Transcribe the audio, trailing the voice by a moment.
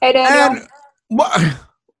Hey, Daniel. And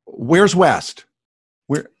where's West?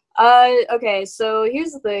 Where? Okay, so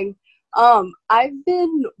here's the thing. I've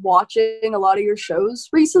been watching a lot of your shows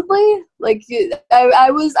recently. Like,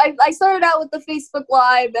 I started out with the Facebook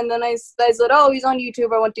Live, and then I said, oh, he's on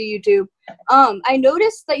YouTube. I went to YouTube. I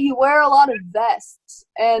noticed that you wear a lot of vests,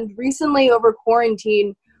 and recently over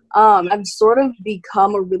quarantine, I've sort of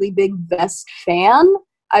become a really big vest fan.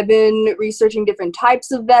 I've been researching different types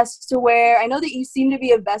of vests to wear. I know that you seem to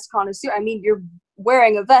be a vest connoisseur. I mean, you're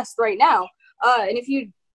wearing a vest right now. And if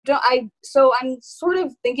you so I'm sort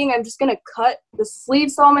of thinking I'm just gonna cut the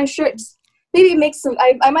sleeves on my shirt. Just maybe make some.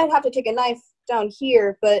 I might have to take a knife down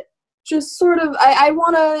here, but just sort of. I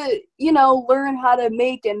want to learn how to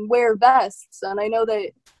make and wear vests, and I know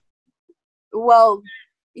that. Well,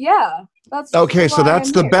 yeah, that's okay. So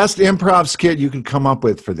that's the here. best improv skit you could come up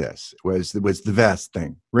with for this. Was the vest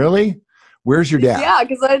thing? Really? Where's your dad? Yeah,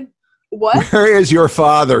 because what? Where is your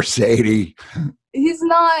father, Sadie? He's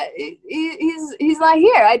not. He's not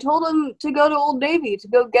here. I told him to go to Old Navy to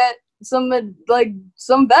go get some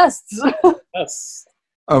vests. Yes.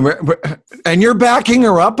 And you're backing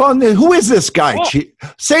her up on this? Who is this guy?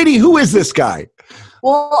 Sadie, who is this guy?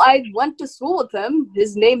 Well, I went to school with him.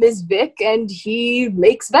 His name is Vic, and he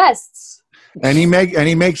makes vests. And he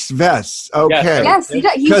makes vests. Okay. Yes, he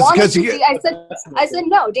does. He wanted to see. I said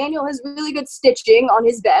no. Daniel has really good stitching on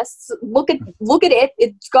his vests. Look at it.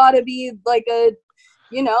 It's got to be like a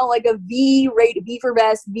V for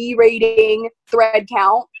vest, V rating thread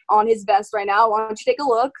count on his vest right now. Why don't you take a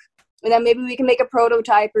look, and then maybe we can make a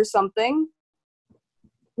prototype or something.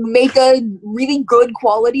 Make a really good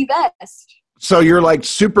quality vest. So you're like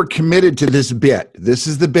super committed to this bit. This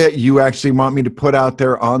is the bit you actually want me to put out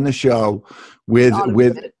there on the show on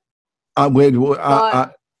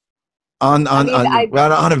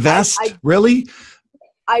a vest. Really?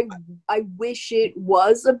 I wish it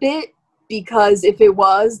was a bit, because if it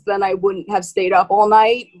was, then I wouldn't have stayed up all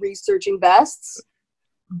night researching vests.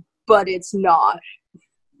 But it's not.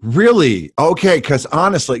 Really? Okay, because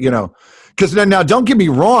honestly, because now don't get me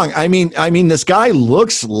wrong. I mean, this guy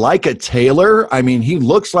looks like a tailor. I mean, he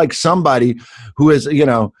looks like somebody who is, There's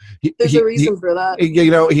a reason for that.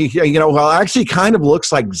 Well, actually kind of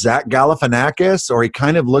looks like Zach Galifianakis, or he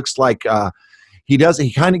kind of looks like, he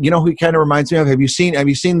kind of reminds me of, have you seen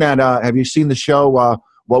the show,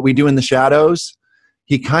 What We Do in the Shadows?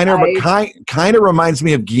 He kind of reminds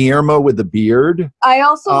me of Guillermo with the beard. I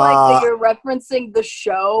also like that you're referencing the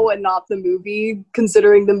show and not the movie,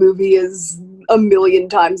 considering the movie is a million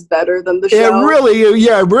times better than the show.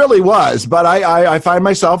 It really was. But I find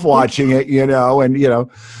myself watching it, and I was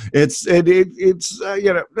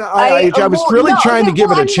really trying to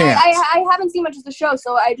give it a chance. I haven't seen much of the show,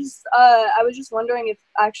 so I was just wondering if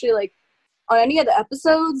actually, on any of the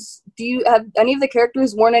episodes, have any of the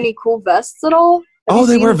characters worn any cool vests at all?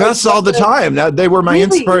 They wear vests all the time. They were my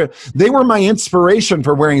They were my inspiration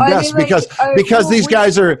for wearing vests because these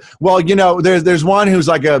guys are There's one who's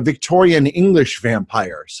like a Victorian English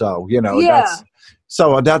vampire. So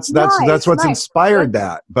that's what's inspired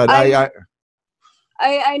that. But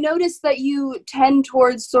I noticed that you tend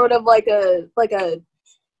towards sort of like a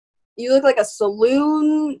you look like a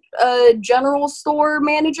saloon general store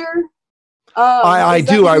manager. I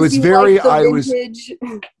do. I was very. I was.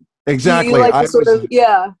 Exactly.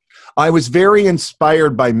 I was very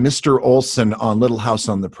inspired by Mr. Olson on Little House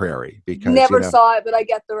on the Prairie because never saw it, but I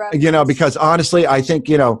get the reference. Because honestly, I think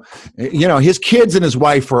his kids and his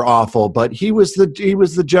wife were awful, but he was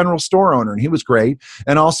the general store owner and he was great.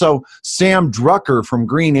 And also Sam Drucker from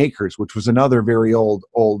Green Acres, which was another very old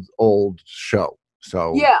show.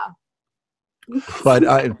 So yeah. But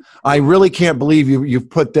I really can't believe you've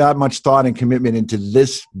put that much thought and commitment into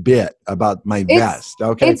this bit about my vest.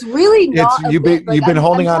 Okay, it's really not. You've been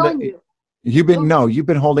holding on to. You've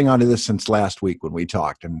been holding on to this since last week when we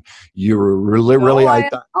talked, and you were really. I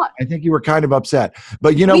think you were kind of upset,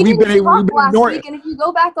 but we've been last week, and if you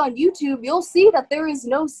go back on YouTube, you'll see that there is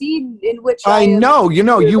no scene in which I know. You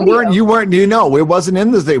weren't. It wasn't in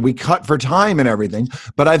the thing. We cut for time and everything,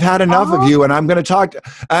 but I've had enough of you, and I'm going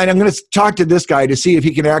to talk to this guy to see if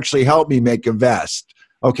he can actually help me make a vest.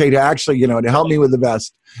 Okay, to actually, to help me with the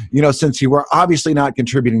vest, since you were obviously not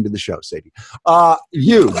contributing to the show, Sadie.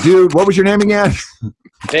 Dude, what was your name again?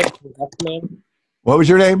 Vic. What was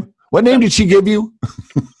your name? What name did she give you?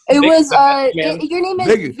 It was, your name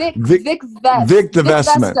is Vic Vest. Vic the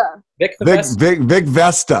Vestment. Vic the Vest. Vic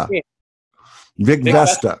Vesta. Vic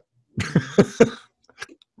Vesta.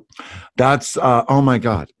 That's, oh my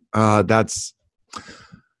God. That's,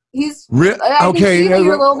 He's Re- I can okay, see that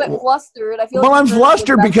you're a little bit flustered. I feel well, like I'm you're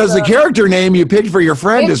flustered because the character name you picked for your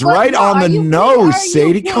friend is But right no, on are the you nose, kidding? Are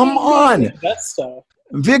Sadie. you Come kidding me? on. Vesta.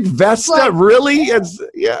 Vic Vesta, like- really? It's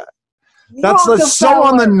yeah. That's so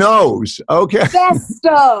on the Rockefeller. nose. Okay.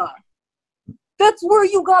 Vesta. That's where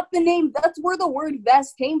you got the name. That's where the word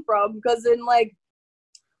vest came from. Because in like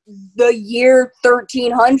the year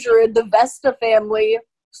 1300, the Vesta family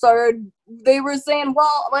started. They were saying,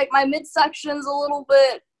 well, like my midsection's a little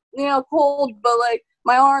bit, cold, but like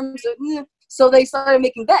my arms are. So they started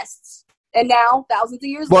making vests, and now thousands of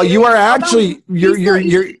years. Well, later, you are actually you're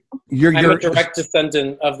I'm a direct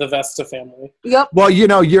descendant of the Vesta family. Yep. Well, you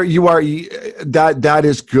are that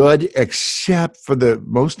is good, except for the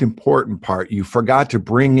most important part. You forgot to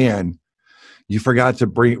bring in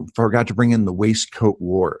the waistcoat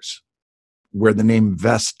wars, where the name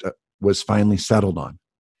Vesta was finally settled on.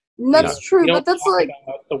 That's true, but that's like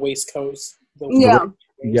about the waistcoats.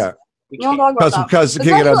 Yeah. We don't can't. talk about that. Because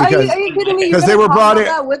Are you kidding me? because they were brought in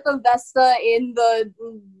that with the Vesta in the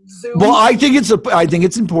Zoom. Well, I think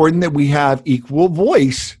it's important that we have equal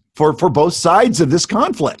voice for both sides of this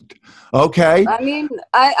conflict. Okay. I mean,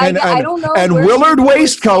 I don't know. And where Willard people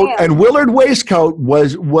Waistcoat stand.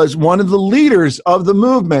 was one of the leaders of the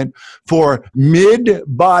movement for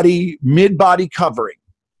mid-body covering.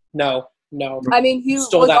 No. I mean, he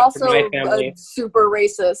Stole was that from also my family. a super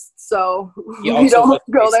racist, so He we also don't was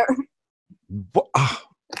go racist. there.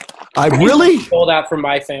 I really Stole that from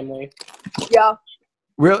my family. Yeah.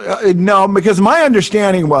 Really? No, because my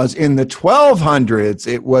understanding was in the 1200s,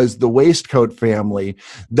 it was the waistcoat family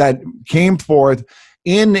that came forth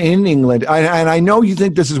in England. And I know you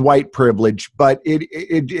think this is white privilege, but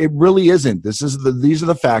it really isn't. These are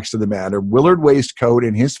the facts of the matter. Willard Waistcoat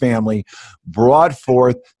and his family brought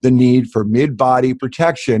forth the need for mid-body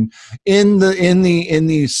protection in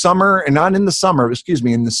the summer, and not in the summer, excuse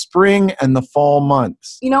me, in the spring and the fall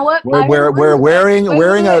months. You know what? We're wearing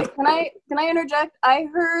a. Can I interject? I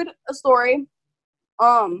heard a story.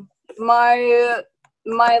 My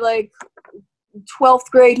like 12th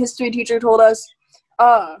grade history teacher told us.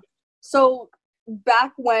 So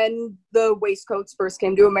back when the waistcoats first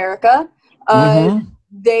came to America,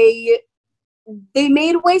 they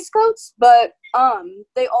made waistcoats, but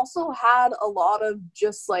they also had a lot of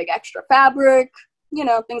just like extra fabric,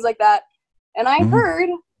 things like that. And I heard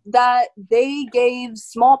that they gave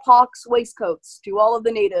smallpox waistcoats to all of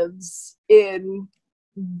the natives in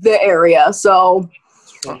the area. So,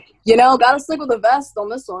 gotta stick with a vest on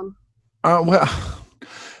this one. Well.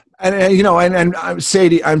 And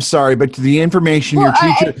Sadie, I'm sorry, but the information your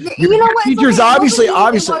teachers obviously,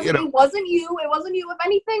 it wasn't you. If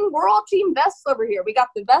anything, we're all team vests over here. We got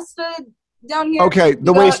the Vesta down here. Okay, with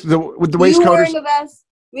the waistcoaters. You wearing a vest.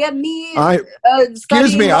 We have me.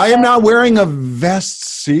 Excuse me, I am not wearing a vest.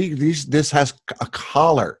 See, this has a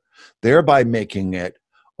collar, thereby making it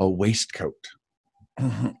a waistcoat.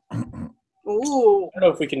 Ooh. I don't know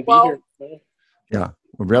if we can be here. Yeah,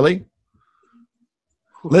 really.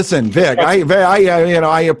 Listen, Vic,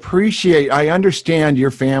 I appreciate, I understand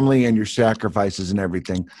your family and your sacrifices and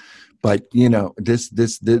everything, but this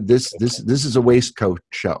is a waistcoat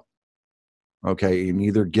show. Okay, you can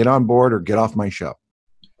either get on board or get off my show.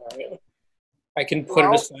 I can put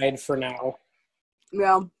it aside for now.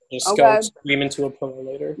 Yeah. Just go scream into a pillow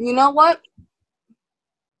later. You know what?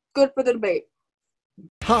 Good for the debate.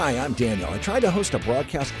 Hi, I'm Daniel. I tried to host a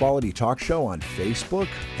broadcast quality talk show on Facebook,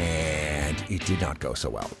 and it did not go so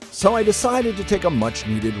well. So I decided to take a much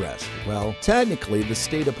needed rest. Well, technically, the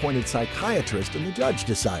state-appointed psychiatrist and the judge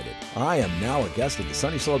decided. I am now a guest at the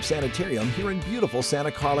Sunny Slope Sanitarium here in beautiful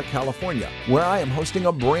Santa Carla, California, where I am hosting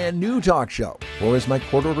a brand new talk show, or as my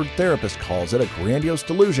court-ordered therapist calls it, a grandiose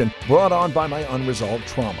delusion brought on by my unresolved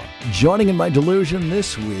trauma. Joining in my delusion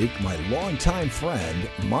this week, my longtime friend,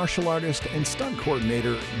 martial artist and stunt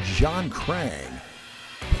coordinator John Krang,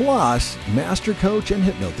 plus master coach and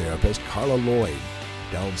hypnotherapist Carla Lloyd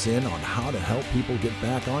delves in on how to help people get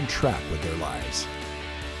back on track with their lives.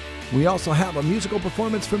 We also have a musical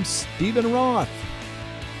performance from Stephen Roth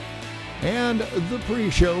and the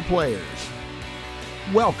pre-show players.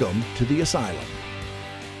 Welcome to the Asylum.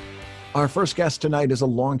 Our first guest tonight is a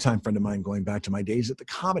longtime friend of mine going back to my days at the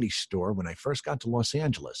Comedy Store when I first got to Los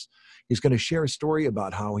Angeles. He's going to share a story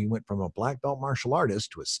about how he went from a black belt martial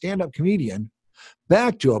artist to a stand-up comedian,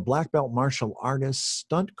 back to a black belt martial artist,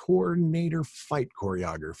 stunt coordinator, fight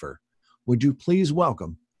choreographer. Would you please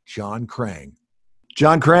welcome John Krang?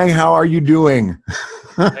 John Krang, how are you doing?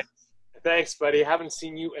 Thanks, buddy. Haven't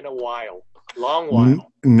seen you in a while. Long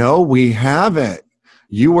while. No, we haven't.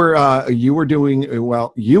 you were doing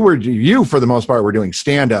well. You for the most part were doing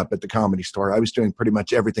stand up at the Comedy Store. I was doing pretty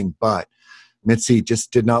much everything, but Mitzi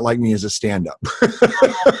just did not like me as a stand up.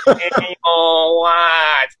 Oh,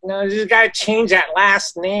 what? No, you got to change that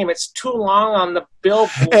last name. It's too long on the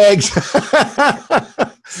billboard.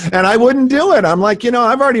 And I wouldn't do it. I'm like,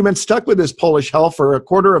 I've already been stuck with this Polish hell for a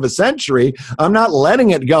quarter of a century. I'm not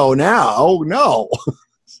letting it go now. Oh, no.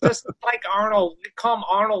 Just like Arnold. We call him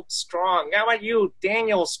Arnold Strong. How about you,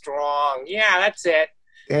 Daniel Strong? Yeah, that's it.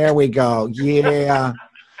 There we go. Yeah.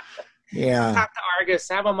 Yeah. Talk to Argus.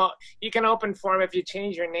 Have him. You can open for him if you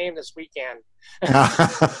change your name this weekend.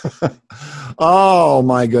 Oh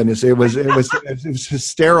my goodness! It was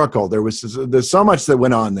hysterical. There's so much that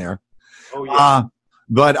went on there. Oh yeah.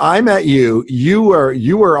 But I met you. You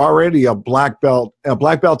were already a black belt. In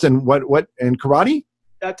what in karate?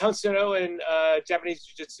 Totsuno and Japanese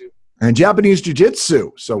jiu-jitsu. And Japanese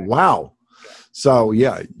jiu-jitsu. So wow. So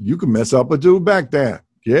yeah, you could mess up a dude back then.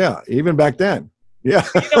 Yeah, even back then. Yeah.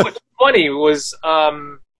 What's funny was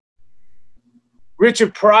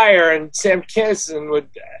Richard Pryor and Sam Kinison would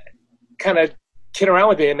kind of kid around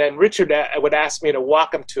with me, and then Richard would ask me to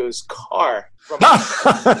walk him to his car.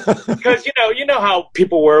 Because you know how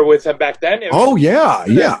people were with him back then. Oh yeah,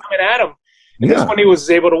 yeah. Coming at him. And this one he was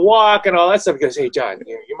able to walk and all that stuff. He goes, "Hey John,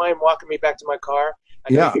 you mind walking me back to my car?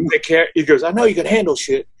 I know you can take care." He goes, "I know you can handle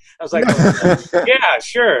shit." I was like, "Yeah,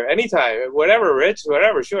 sure, anytime, whatever, Rich,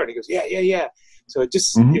 whatever, sure." And he goes, "Yeah." So it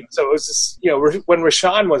just, so it was just, when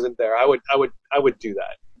Rashawn wasn't there, I would do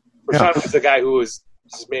that. Rashawn was the guy who was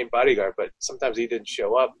his main bodyguard, but sometimes he didn't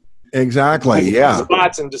show up. Exactly. Yeah.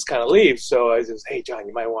 Spots and just kind of leave. So I just, "Hey John,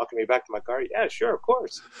 you mind walking me back to my car?" "Yeah, sure, of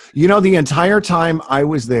course." The entire time I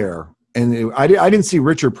was there, and I didn't see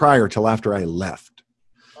Richard Pryor till after I left.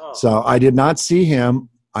 Oh. So I did not see him.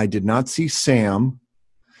 I did not see Sam,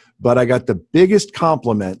 but I got the biggest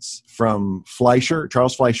compliments from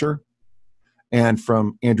Charles Fleischer, and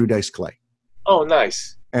from Andrew Dice Clay. Oh,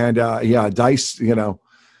 nice. And Dice, he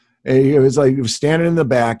was standing in the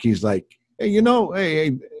back. He's like, "Hey,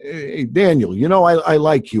 hey, Daniel, I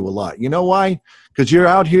like you a lot. You know why? Because you're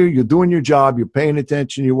out here, you're doing your job, you're paying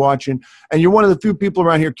attention, you're watching, and you're one of the few people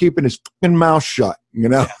around here keeping his fucking mouth shut,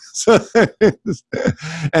 Yeah.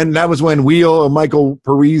 And that was when Michael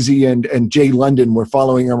Parisi and Jay London were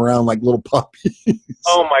following him around like little puppies.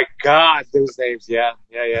 Oh my God, those names. Yeah.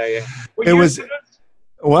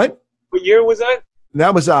 What? What year was that?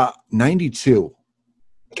 That was 92.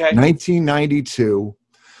 Okay. 1992.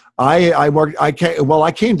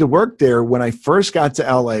 I came to work there when I first got to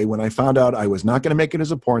LA. When I found out I was not going to make it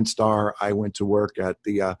as a porn star, I went to work at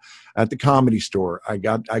the Comedy Store. I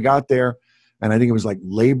got there, and I think it was like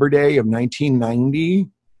Labor Day of 1990.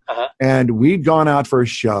 Uh-huh. And we'd gone out for a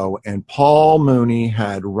show, and Paul Mooney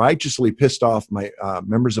had righteously pissed off my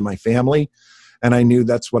members of my family, and I knew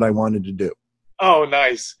that's what I wanted to do. Oh,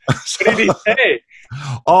 nice. What did he say?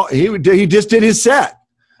 Oh, he just did his set.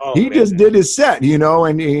 Oh, he just did his set,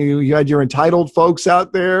 and you had your entitled folks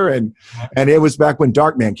out there, and it was back when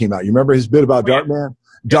Darkman came out. You remember his bit about Darkman?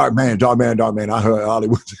 Darkman. I heard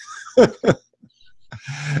Hollywood.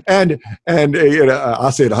 and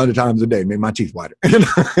I'll say it 100 times a day, made my teeth whiter.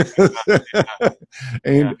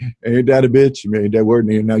 ain't that a bitch? Made that word,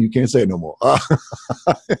 now you can't say it no more.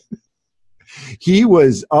 He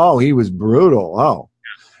was brutal. Oh.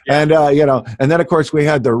 Yeah. And then of course we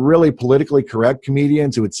had the really politically correct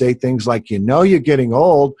comedians who would say things like, you're getting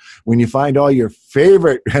old when you find all your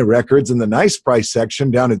favorite records in the nice price section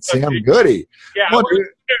down at Sam Goody. Yeah, I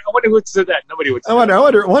wonder who said that. Nobody would say that.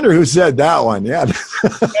 I wonder who said that one. Yeah.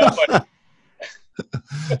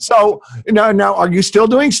 So now are you still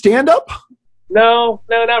doing stand-up? No,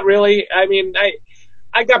 not really. I mean,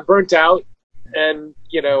 I got burnt out, and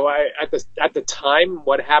at the time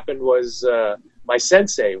what happened was my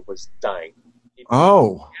sensei was dying.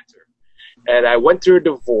 Oh. And I went through a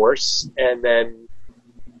divorce, and then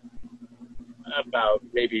about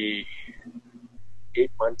maybe 8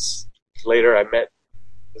 months later, I met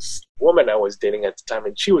this woman I was dating at the time,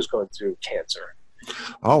 and she was going through cancer.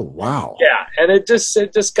 Oh, wow. Yeah, and it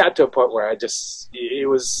just got to a point where it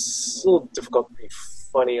was a little difficult to be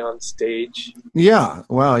funny on stage. Yeah,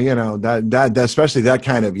 well, that especially that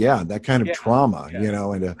kind of trauma,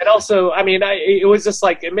 and also, I mean, it was just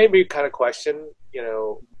like, it made me kind of question,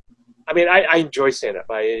 I mean, I enjoy stand-up.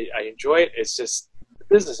 I enjoy it. It's just the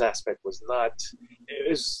business aspect was not. It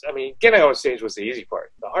was. I mean, getting on stage was the easy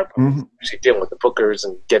part. The hard part was actually dealing with the bookers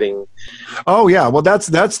and getting. Oh yeah, well that's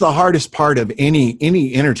the hardest part of any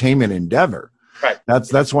entertainment endeavor. Right.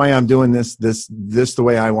 That's why I'm doing this the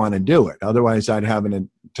way I want to do it. Otherwise, I'd have an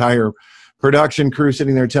entire production crew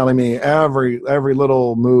sitting there telling me every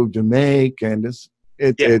little move to make, and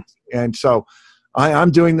and so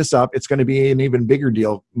I'm doing this up. It's going to be an even bigger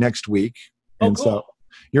deal next week. And cool. So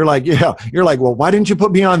you're like, well, why didn't you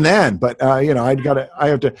put me on then? But I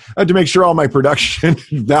have to make sure all my production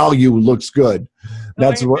value looks good.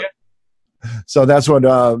 That's what's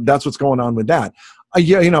going on with that.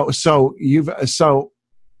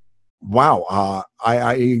 Wow.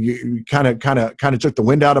 You kind of took the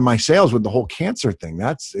wind out of my sails with the whole cancer thing.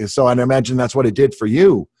 I'd imagine that's what it did for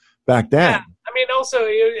you back then. Yeah. I mean, also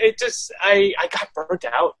it just, I got burnt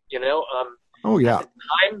out, Oh yeah.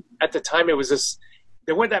 At the time it was just,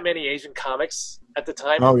 there weren't that many Asian comics at the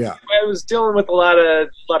time. Oh yeah. I was dealing with a lot of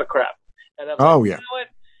crap. And I was yeah. You know what?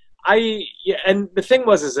 And the thing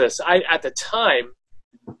was this, at the time,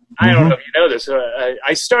 I don't know if you know this.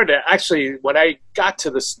 I started actually when I got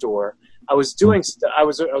to the store. I was doing. I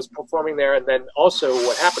was performing there, and then also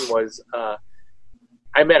what happened was I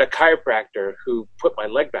met a chiropractor who put my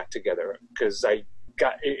leg back together because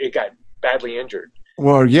it got badly injured.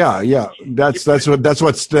 Well, yeah. That's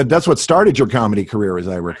what started your comedy career, as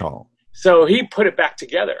I recall. So he put it back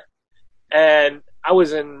together, and I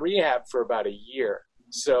was in rehab for about a year.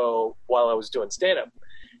 So while I was doing stand-up,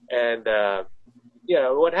 and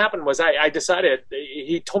what happened was I decided,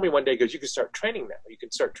 he told me one day, he goes, you can start training now. You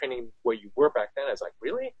can start training where you were back then. I was like,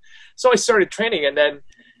 really? So I started training and then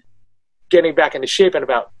getting back into shape. And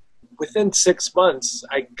within 6 months,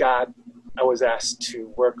 I was asked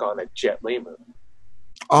to work on a Jet Li movie.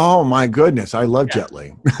 Oh my goodness. I love Jet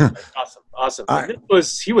Li. Awesome.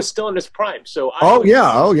 He was still in his prime. So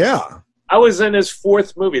yeah. I was in his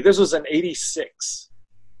fourth movie. This was in 86.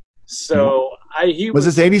 So was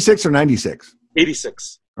this 86 or 96?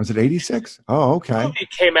 86. Was it 86? Oh, okay. The movie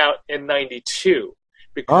came out in 92.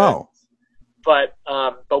 But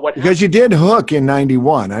what? Because you did Hook in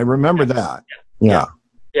 91. I remember that. Yeah.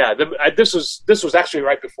 This was actually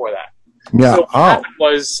right before that. Yeah. So what happened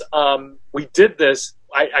was we did this.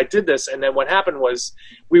 I did this, and then what happened was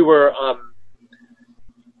we were.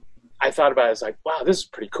 I thought about it. I was like, wow, this is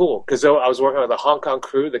pretty cool. Because I was working with a Hong Kong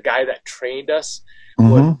crew. The guy that trained us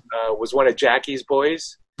was one of Jackie's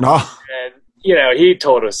boys. Oh. And, he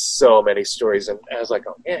told us so many stories. And I was like,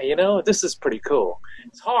 oh, yeah, this is pretty cool.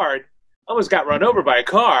 It's hard. I almost got run over by a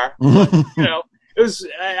car. But, it was,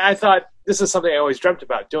 I thought this is something I always dreamt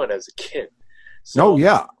about doing as a kid. So,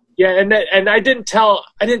 yeah. Yeah, and I didn't tell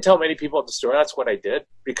many people at the store. That's what I did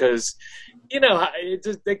because,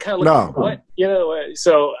 they kind of look what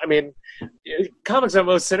So I mean, comics are the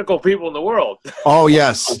most cynical people in the world. Oh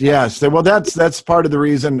yes. Well, that's part of the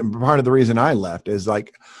reason. Part of the reason I left is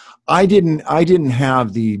like, I didn't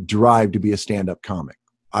have the drive to be a stand-up comic.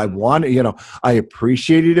 I wanted, I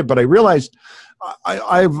appreciated it, but I realized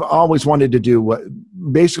I've always wanted to do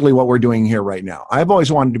basically what we're doing here right now. I've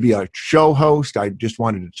always wanted to be a show host. I just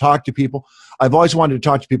wanted to talk to people. I've always wanted to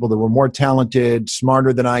talk to people that were more talented,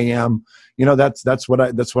 smarter than I am. That's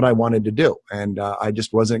what I wanted to do. And I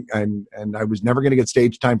just wasn't, and I was never going to get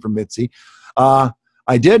stage time from Mitzi. I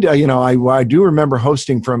did, I do remember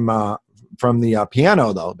hosting from the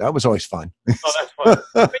piano though. That was always fun. Oh, that's fun.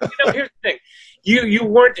 But, here's the thing. You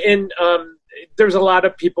weren't in, there's a lot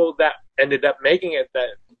of people that ended up making it that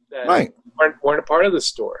right. weren't a part of the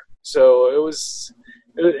store. So it was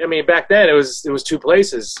back then it was two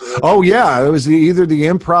places. Oh yeah, it was either the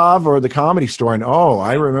Improv or the Comedy Store, and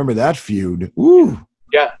I remember that feud. Ooh.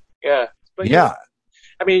 Yeah. But, yeah.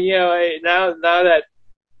 Now that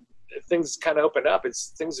things kind of opened up,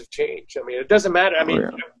 things have changed. It doesn't matter.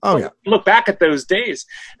 Look back at those days.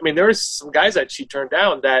 There was some guys that she turned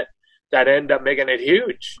down that end up making it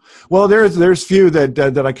huge. Well, there's few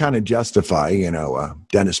that I kind of justify.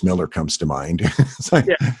 Dennis Miller comes to mind. It's like,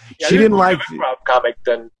 she didn't like improv comic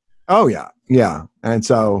then. Oh yeah, and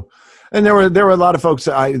so, and there were a lot of folks.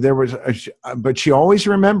 But she always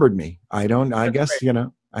remembered me. I guess great.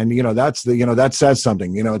 And that's that says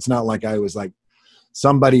something. It's not like I was like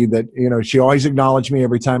somebody that she always acknowledged me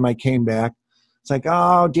every time I came back. It's like,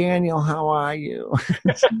 oh, Daniel, how are you?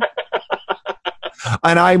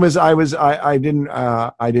 And I didn't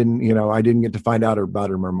get to find out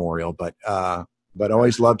about her memorial, but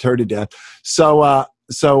always loved her to death. So I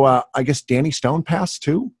guess Danny Stone passed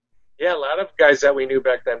too. Yeah, a lot of guys that we knew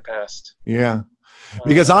back then passed. Yeah,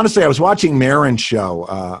 because honestly, I was watching Maron's show.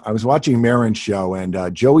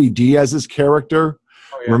 And Joey Diaz's character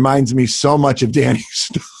reminds me so much of Danny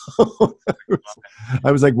Stone.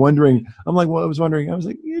 I was like wondering. I was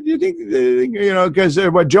like, do you think because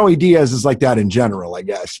Joey Diaz is like that in general, I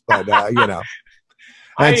guess. But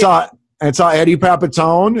and saw Eddie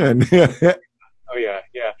Papatone and. Oh yeah.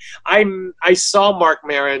 I saw Mark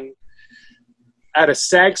Maron at a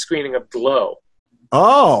SAG screening of Glow.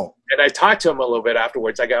 Oh. And I talked to him a little bit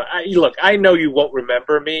afterwards. I go, look, I know you won't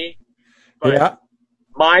remember me, but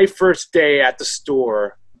my first day at the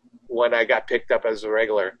store when I got picked up as a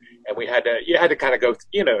regular, and you had to kind of go,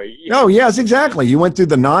 Oh, yes, exactly. You went through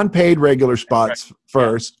the non-paid regular spots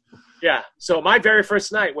first. Yeah. So my very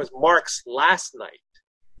first night was Mark's last night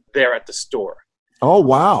there at the store. Oh,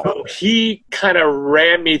 wow. So he kind of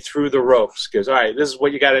ran me through the ropes. Goes, all right, this is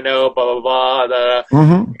what you got to know, blah, blah, blah.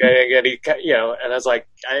 And I was like,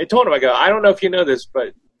 I told him, I go, I don't know if you know this,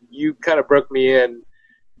 but you kind of broke me in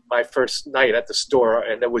my first night at the store,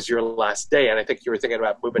 and it was your last day. And I think you were thinking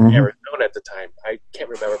about moving to Arizona at the time. I can't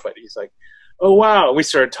remember, but he's like, oh, wow. And we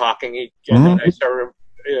started talking. And I started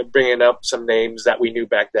bringing up some names that we knew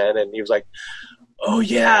back then. And he was like, oh,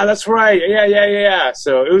 yeah, that's right. Yeah.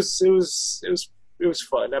 So it was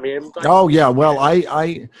fun. I mean, oh yeah. Well,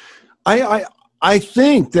 I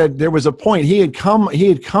think that there was a point he had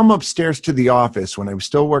come upstairs to the office when I was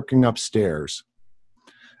still working upstairs,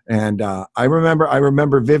 and I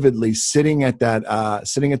remember vividly sitting at that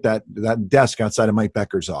desk outside of Mike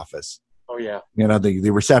Becker's office. Oh yeah.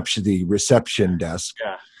 The reception desk.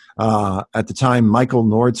 Yeah. At the time, Michael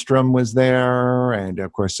Nordstrom was there, and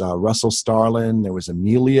of course Russell Starlin. There was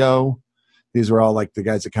Emilio. These were all like the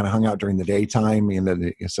guys that kind of hung out during the daytime,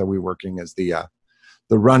 and so we were working as the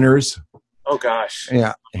runners. Oh gosh.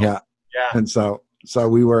 Yeah. And so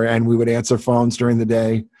we would answer phones during the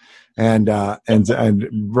day, and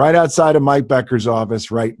right outside of Mike Becker's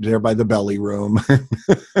office, right there by the belly room.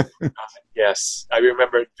 Yes, I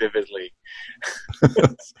remember it vividly.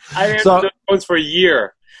 I answered those phones for a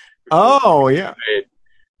year. Oh yeah.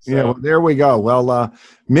 So. Yeah, well, there we go. Well,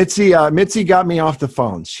 Mitzi got me off the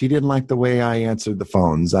phones. She didn't like the way I answered the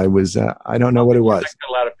phones. I don't know what it was.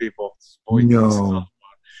 A lot of people.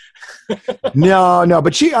 No,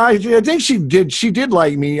 but I think she did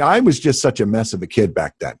like me. I was just such a mess of a kid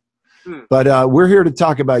back then. But we're here to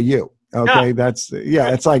talk about you. Okay, it's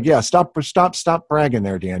like, stop bragging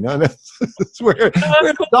there, Dan. We're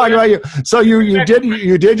talking about you. So you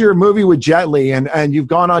did your movie with Jet Li, and you've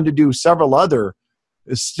gone on to do several other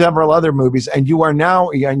movies, and you are now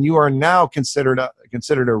considered a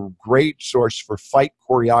great source for fight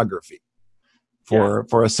choreography,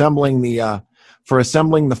 for assembling the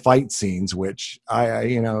fight scenes, which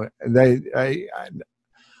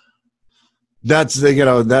that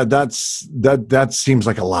seems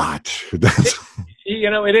like a lot.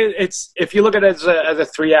 It is. It's, if you look at it as a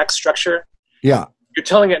 3-act structure, you're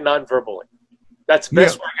telling it non-verbally. That's the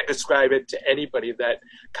best way I can describe it to anybody that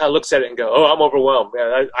kind of looks at it and go, "Oh, I'm overwhelmed.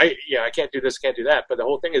 I can't do this, can't do that." But the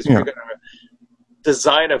whole thing is, you're going to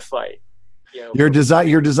design a fight. You're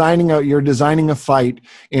designing a fight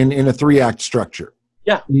in a 3-act structure.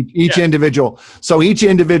 Yeah. Each individual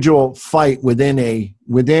fight within a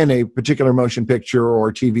particular motion picture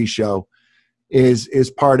or TV show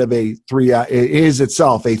is part of a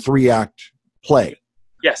 3-act play.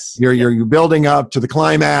 Yes. You're building up to the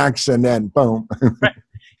climax, and then boom. Right.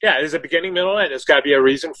 Yeah, there's a beginning, middle, end. There's got to be a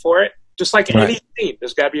reason for it. Just like any scene,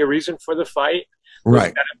 there's got to be a reason for the fight.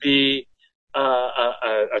 There's got to be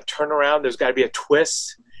a turnaround. There's got to be a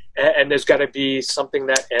twist, and there's got to be something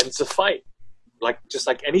that ends the fight. Just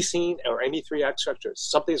like any scene or any 3-act structure,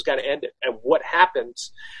 something's got to end it. And what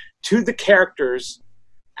happens to the characters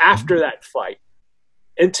after that fight,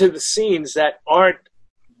 into the scenes that aren't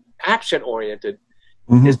action oriented,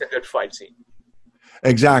 is a good fight scene.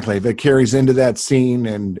 Exactly. If it carries into that scene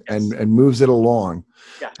and moves it along.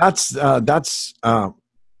 Yeah. That's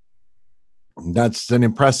an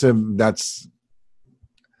impressive,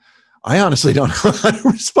 I honestly don't know how to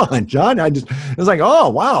respond, John. It's like, oh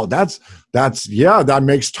wow, that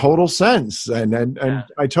makes total sense. And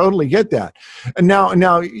I totally get that. And now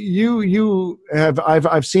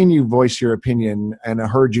I've seen you voice your opinion, and I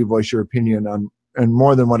heard you voice your opinion on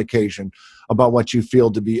more than one occasion about what you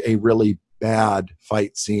feel to be a really bad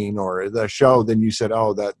fight scene or the show. Then you said,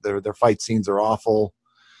 oh, that their fight scenes are awful.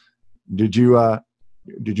 Did you want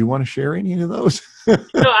to share any of those?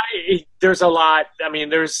 There's a lot. I mean,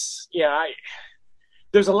 there's a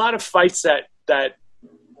lot of fights that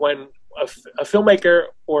when a filmmaker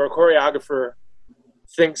or a choreographer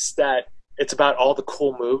thinks that it's about all the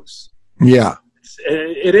cool moves. Yeah,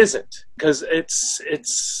 it isn't, because it's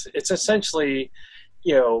essentially,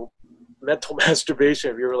 mental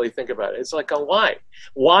masturbation if you really think about it. It's like, why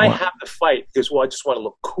have the fight? Because I just want to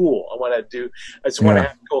look cool. I just want to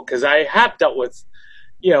have cool, because I have dealt with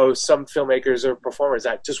some filmmakers or performers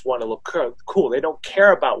that just want to look cool. They don't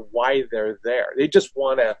care about why they're there. They just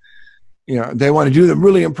want to they want to do the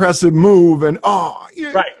really impressive move and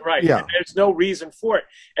right. Yeah. And there's no reason for it.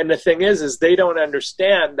 And the thing is they don't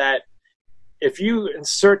understand that if you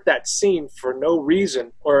insert that scene for no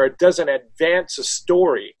reason or it doesn't advance a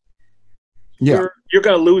story, you're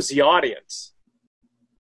going to lose the audience.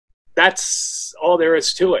 That's all there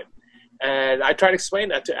is to it. And I try to explain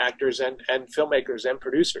that to actors and filmmakers and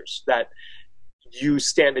producers, that you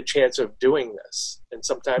stand a chance of doing this. And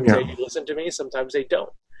sometimes they listen to me, sometimes they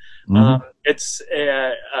don't. Mm-hmm. It's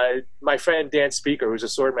my friend Dan Speaker, who's a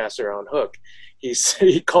swordmaster on Hook.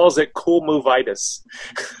 He calls it cool move-itis.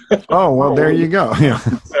 Oh, well, there you go. Yeah.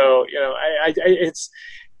 So, it's,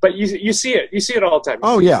 but you see it. You see it all the time.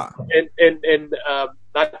 And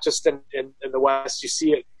not just in the West. You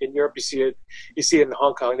see it in Europe. You see it in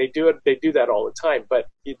Hong Kong. They do that all the time. But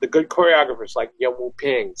the good choreographers like Yuen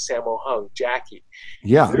Woo-ping, Sammo Hung, Jackie.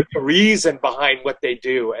 Yeah. There's a reason behind what they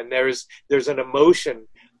do, and there's an emotion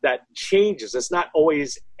that changes. It's not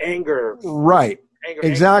always anger. Right.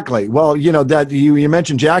 Exactly. Well, that you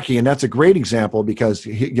mentioned Jackie, and that's a great example because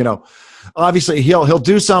obviously he'll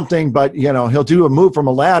do something, but he'll do a move from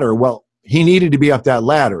a ladder. Well, he needed to be up that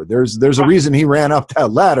ladder. There's a reason he ran up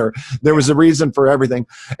that ladder. There was a reason for everything.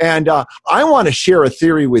 And I want to share a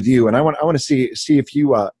theory with you, and I want to see if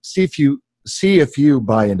you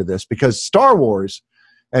buy into this, because Star Wars,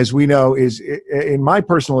 as we know, is, in my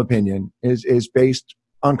personal opinion, is based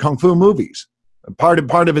on kung fu movies. Part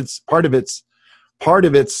of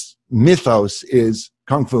its mythos is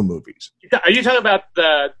kung fu movies. Are you talking about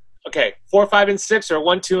 4, 5, and 6, or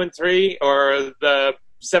 1, 2, and 3, or the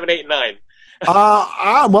 7, 8, and 9?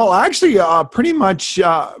 Well, actually, pretty much.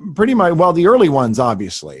 Well, the early ones,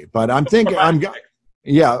 obviously, but I'm thinking 4,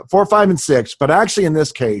 5, and 6. But actually, in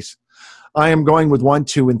this case, I am going with 1,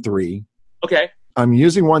 2, and 3. Okay. I'm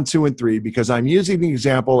using 1, 2, and 3 because I'm using the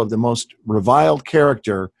example of the most reviled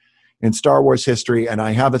character in Star Wars history, and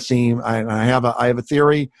I have a theme, and I have a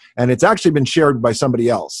theory, and it's actually been shared by somebody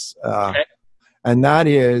else, and that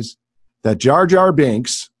is that Jar Jar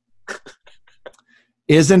Binks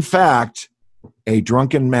is in fact a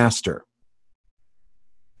drunken master.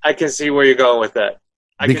 I can see where you're going with that.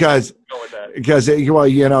 Because one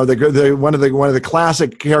of the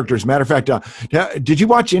classic characters. Matter of fact, did you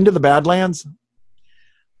watch Into the Badlands?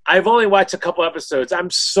 I've only watched a couple episodes. I'm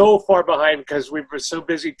so far behind because we were so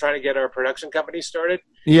busy trying to get our production company started.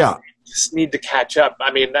 Yeah. We just need to catch up.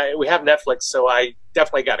 I mean, we have Netflix, so I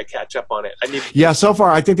definitely got to catch up on it. So far,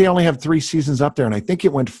 I think they only have 3 seasons up there, and I think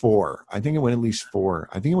it went 4. I think it went at least 4.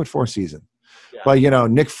 I think it went 4 seasons. Yeah. But,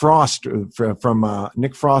 Nick Frost from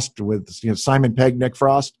Nick Frost with Simon Pegg, Nick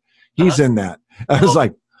Frost, he's in that. I was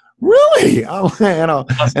like, really?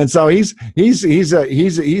 And so he's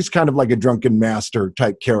kind of like a drunken master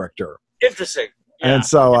type character. Interesting. Yeah. And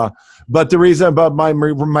so, but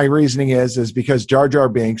my reasoning is because Jar Jar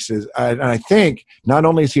Binks is, and I think not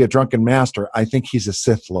only is he a drunken master, I think he's a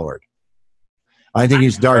Sith Lord. I think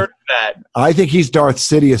he's Darth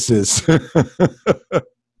Sidious's.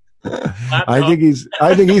 I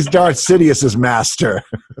think he's Darth Sidious's master.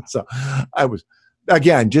 So I was.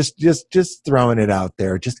 Again, just throwing it out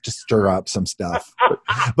there, just to stir up some stuff.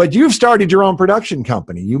 But you've started your own production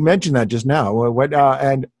company. You mentioned that just now.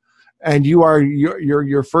 And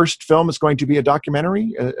your first film is going to be a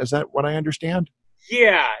documentary. Is that what I understand?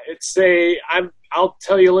 Yeah, I'll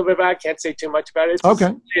tell you a little bit about it. Can't say too much about it. It's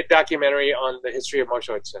a documentary on the history of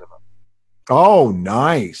martial arts cinema. Oh,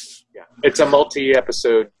 nice. Yeah, it's a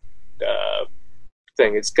multi-episode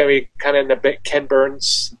thing. It's going to be kind of in the Ken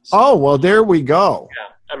Burns. Oh, well, there we go. Yeah.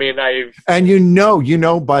 I mean,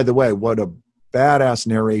 by the way, what a badass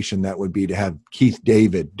narration that would be to have Keith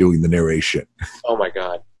David doing the narration. Oh my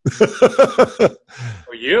God. For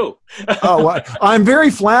you. I'm very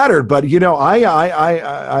flattered, but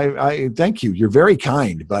I thank you. You're very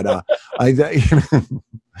kind, but I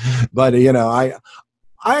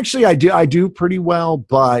do pretty well,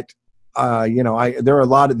 but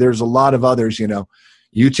there's a lot of others,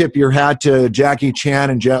 You tip your hat to Jackie Chan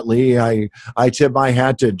and Jet Li. I tip my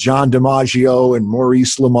hat to John DiMaggio and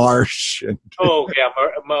Maurice LaMarche. Oh yeah,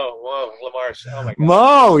 LaMarche. Oh my God.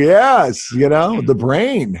 Mo, yes, the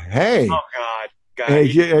brain. Hey. Oh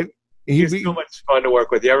God. He's so much fun to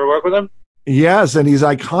work with. You ever work with him? Yes, and he's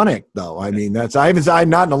iconic though. I mean, I'm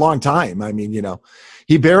not in a long time. I mean,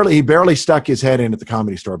 he barely stuck his head in at the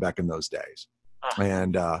Comedy Store back in those days,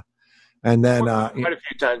 and then quite a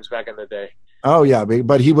few times back in the day. Oh yeah,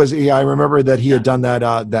 but I remember that he had done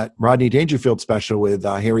that Rodney Dangerfield special with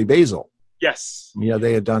Harry Basil. Yes. Yeah,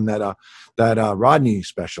 they had done that Rodney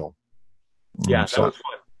special. Yeah, that was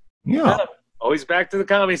fun. Yeah. Always back to the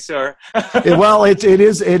Comedy Store. Well, it's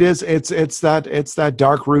that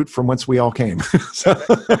dark route from whence we all came. So,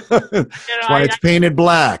 that's why it's painted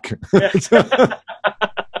black. It's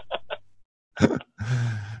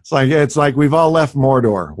like we've all left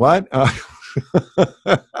Mordor. What? What?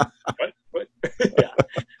 Yeah.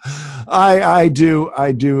 I do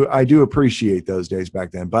appreciate those days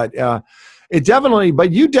back then, but you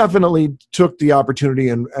definitely took the opportunity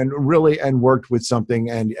and really worked with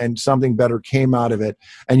something and something better came out of it.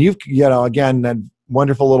 And again, that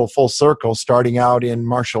wonderful little full circle, starting out in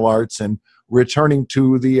martial arts and returning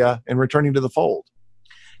to the fold.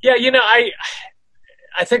 Yeah.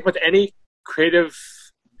 I think with any creative,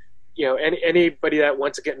 anybody that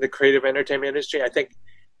wants to get in the creative entertainment industry, I think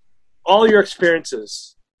all your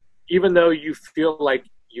experiences, even though you feel like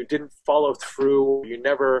you didn't follow through, you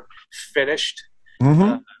never finished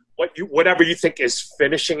whatever you think is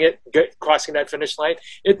finishing it, crossing that finish line.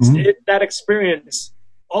 That experience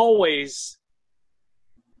always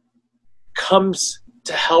comes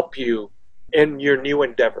to help you in your new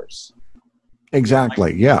endeavors.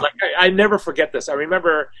 Exactly. I never forget this. I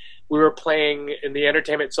remember we were playing in the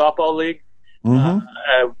Entertainment Softball League.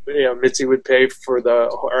 Mitzi would pay for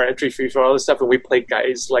our entry fee for all this stuff, and we played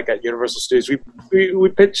guys like at Universal Studios. We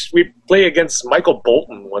play against Michael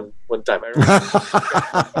Bolton one time. I remember.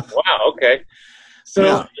 Wow. Okay.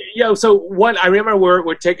 So I remember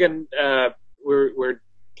we're taking we're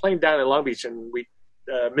playing down in Long Beach, and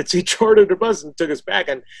Mitzi chartered a bus and took us back.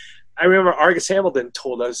 And I remember Argus Hamilton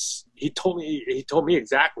told us. He told me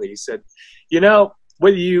exactly. He said,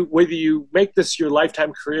 whether you make this your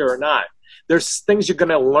lifetime career or not, there's things you're going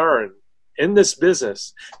to learn in this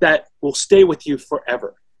business that will stay with you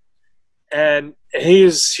forever. And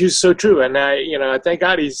he's so true. And I thank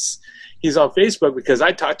God he's on Facebook, because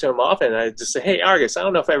I talk to him often. I just say, hey, Argus, I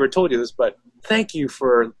don't know if I ever told you this, but thank you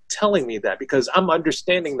for telling me that, because I'm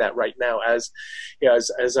understanding that right now as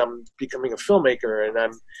I'm becoming a filmmaker,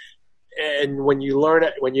 and when you learn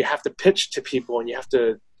it, when you have to pitch to people and you have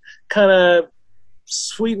to kind of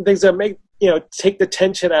sweeten things up, take the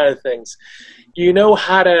tension out of things,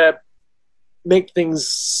 how to make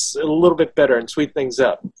things a little bit better and sweeten things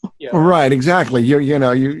up. Right, exactly. You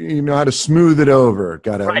know how to smooth it over.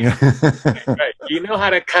 Right. Right. You know how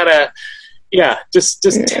to kind of just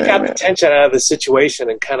take out the tension out of the situation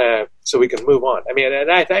and kind of so we can move on. I mean,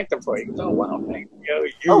 and I thank them for it. He goes, oh wow, thank you.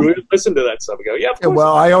 Really listen to that stuff. I go, yeah. Of course.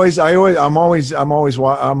 Well, I'm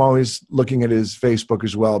always looking at his Facebook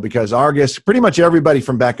as well, because Argus, pretty much everybody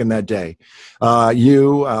from back in that day,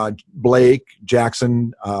 Blake,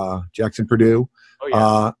 Jackson Purdue,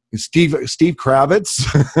 Steve Kravitz.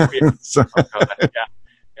 Oh, yeah. So,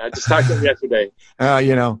 I just talked to him yesterday.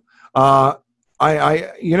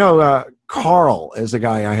 Carl is a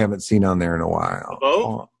guy I haven't seen on there in a while.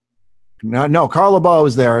 LeBeau? No, Carl LeBeau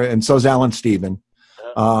is there, and so's Alan Steven.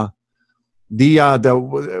 There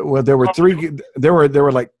were three. There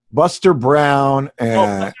were like Buster Brown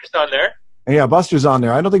and Buster's on there. Yeah, Buster's on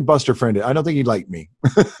there. I don't think Buster friended. I don't think he liked me.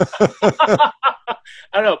 I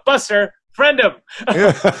don't know, Buster. Friend him.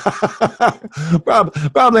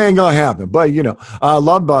 Probably ain't gonna happen, but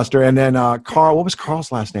love Buster. And then Carl. What was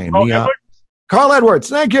Carl's last name? Carl Edwards.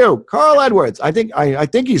 Thank you, Carl Edwards. I think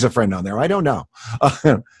he's a friend on there. I don't know.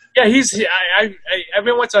 Yeah, he's.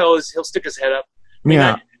 Every once in a while he'll stick his head up.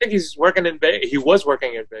 I think he's working in Vegas. He was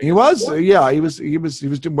working in Vegas. He was. Yeah, he was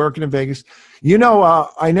working in Vegas.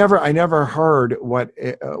 I never heard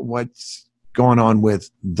what's going on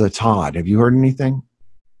with the Todd. Have you heard anything?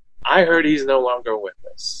 I heard he's no longer with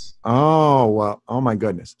us. Oh, well, oh my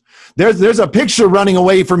goodness. There's a picture running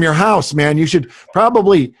away from your house, man. You should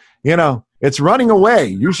probably, it's running away.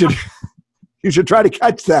 You should try to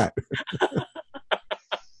catch that.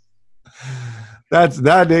 It's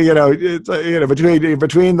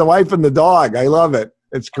between the wife and the dog. I love it.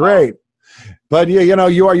 It's great. But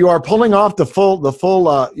you are pulling off the full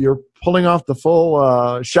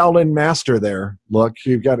Shaolin master there. Look,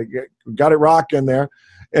 you've got it rocking there.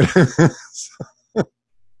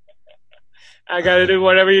 I got to do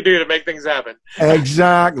whatever you do to make things happen.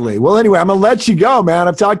 Exactly. Well, anyway, I'm going to let you go, man.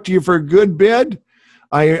 I've talked to you for a good bit.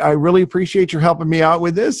 I really appreciate your helping me out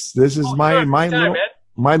with this. This is my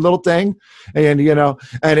little thing. And,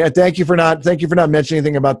 and thank you for not mentioning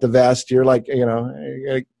anything about the vest. You're like,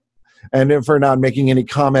 and for not making any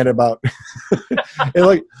comment about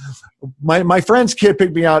like my friend's kid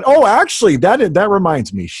picked me out. Oh, actually, that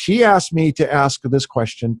reminds me. She asked me to ask this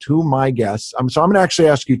question to my guests. So I'm going to actually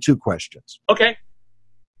ask you two questions. Okay.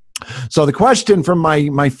 So the question from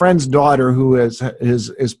my friend's daughter, who is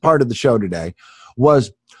part of the show today,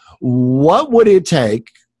 was, what would it take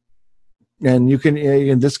and you can,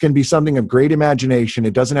 and this can be something of great imagination.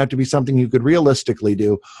 It doesn't have to be something you could realistically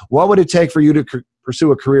do. What would it take for you to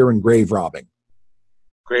pursue a career in grave robbing?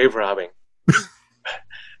 Grave robbing.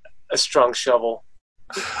 A strong shovel.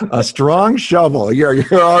 A strong shovel. You're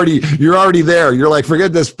already there. You're like,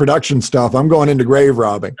 forget this production stuff. I'm going into grave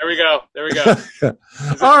robbing. There we go.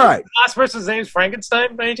 All right. Last person's name's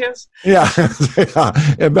Frankenstein, by any chance? Yeah.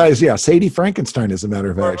 Yeah. Sadie Frankenstein, as a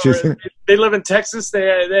matter of fact. They live in Texas.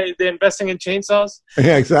 They're investing in chainsaws.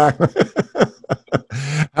 Yeah, exactly.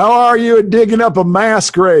 How are you at digging up a mass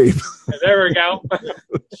grave? There we go.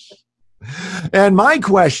 And my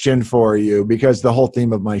question for you, because the whole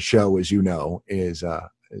theme of my show, as you know, is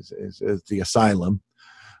the asylum.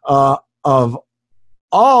 Of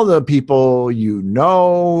all the people you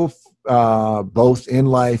know, both in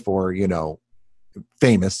life or,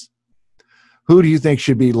 famous, who do you think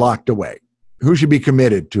should be locked away? Who should be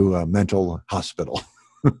committed to a mental hospital?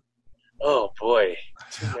 Oh, boy.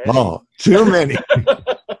 Too many.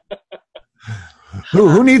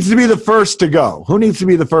 Who needs to be the first to go? Who needs to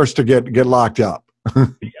be the first to get locked up?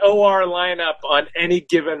 The OR lineup on any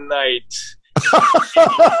given night.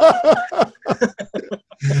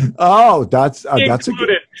 Oh, that's a good.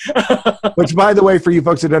 Which, by the way, for you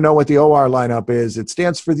folks that don't know what the OR lineup is, it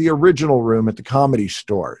stands for the original room at the Comedy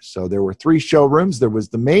Store. So there were 3 showrooms. There was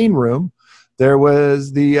the main room, there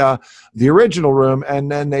was the original room,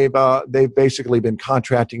 and then they've basically been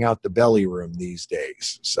contracting out the belly room these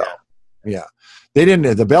days. So yeah.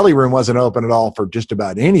 The belly room wasn't open at all for just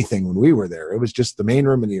about anything when we were there. It was just the main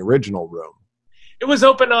room and the original room. It was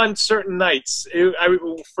open on certain nights.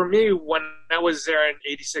 For me, when I was there in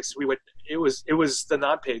 '86, it was the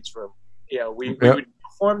non-paid room. We would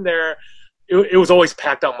perform there. It was always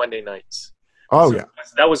packed on Monday nights. Oh, so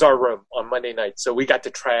that was our room on Monday night. So we got to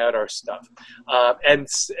try out our stuff. And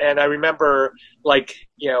I remember,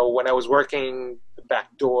 when I was working the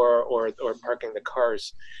back door or parking the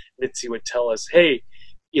cars, Mitzi would tell us, hey,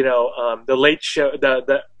 the late show,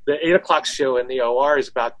 the 8 o'clock show in the OR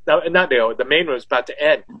is the main room is about to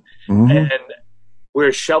end. Mm-hmm. And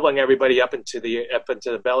we're shoveling everybody up into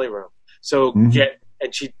the belly room. So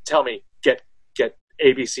and she'd tell me, get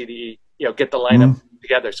A, B, C, D, E, get the lineup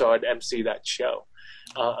together. So I'd MC that show.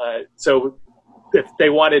 So if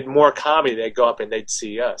they wanted more comedy, they'd go up and they'd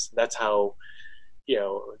see us. That's how,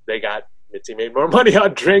 Mitzi made more money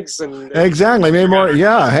on drinks and exactly made more.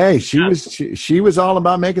 Yeah. Hey, she was all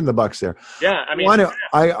about making the bucks there. Yeah. I mean,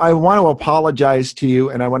 I want to apologize to you,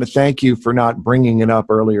 and I want to thank you for not bringing it up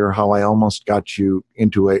earlier, how I almost got you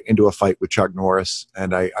into a fight with Chuck Norris.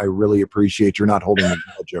 And I really appreciate you're not holding a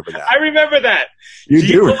grudge over that. I remember that. You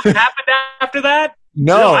do. Know what happened after that?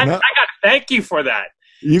 No, I got to thank you for that.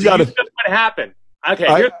 You got to. What happened? Okay,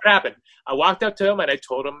 here's what happened. I walked up to him and I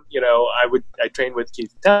told him, I trained with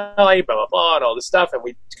Keith Talley, blah, blah, blah, and all this stuff. And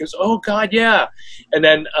he goes, oh, God, yeah. And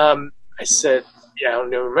then I said, I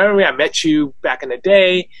don't know, remember me? I met you back in the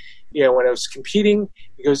day, when I was competing.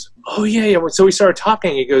 He goes, oh, yeah. So we started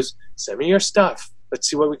talking. He goes, send me your stuff. Let's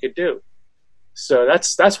see what we could do. So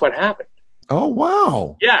that's what happened. Oh,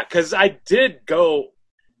 wow. Yeah, because I did go.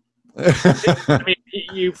 I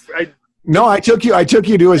mean, No, I took you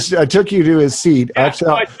to his seat. Yeah, I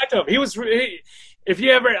talked to him. If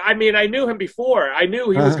you ever, I knew him before. I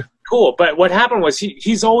knew he was cool. But what happened was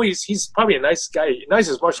he's probably a nice guy,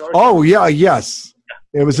 nicest martial artist. Oh yeah, yes.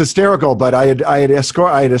 It was hysterical. But I had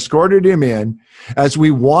escorted him in. As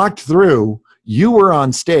we walked through, you were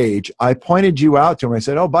on stage. I pointed you out to him. I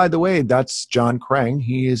said, "Oh, by the way, that's John Kreng.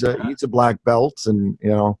 He's a black belt and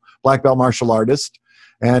black belt martial artist."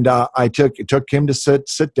 And I took him to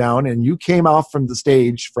sit down, and you came off from the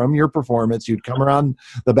stage from your performance. You'd come around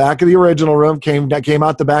the back of the original room, came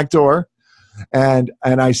out the back door, and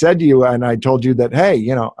I said to you, and I told you that, hey,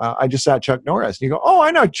 I just sat Chuck Norris. And you go, oh,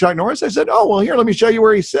 I know Chuck Norris. I said, oh, well, here, let me show you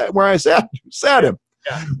where I sat him.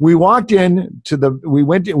 Yeah. We walked in we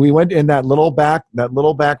went in that little back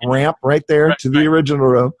ramp right there to the original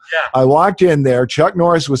room. Yeah. I walked in there. Chuck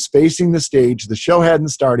Norris was facing the stage. The show hadn't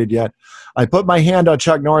started yet. I put my hand on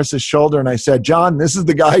Chuck Norris's shoulder and I said, John, this is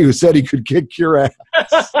the guy who said he could kick your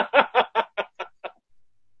ass.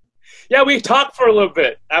 Yeah, we talked for a little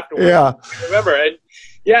bit afterwards. Yeah. I remember. And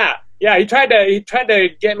yeah, he tried to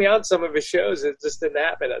get me on some of his shows. It just didn't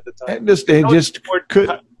happen at the time. It just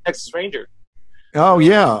could. Texas Ranger. Oh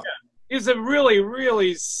yeah. He's a really,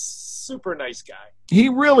 really super nice guy. He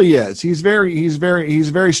really is. He's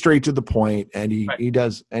very straight to the point, and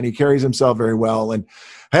he carries himself very well. And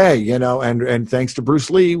hey, and thanks to Bruce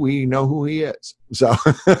Lee, we know who he is. So,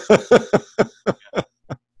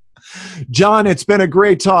 John, it's been a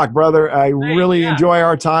great talk, brother. I really enjoy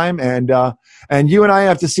our time, and And you and I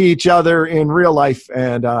have to see each other in real life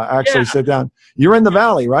and actually sit down. You're in the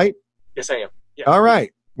Valley, right? Yes, I am. Yeah. All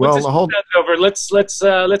right. Well, the whole over. Let's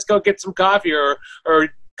go get some coffee or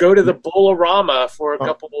go to the Bolorama for a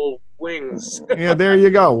couple wings. Yeah, there you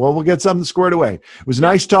go. Well, we'll get something squared away. It was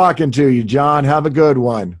nice talking to you, John. Have a good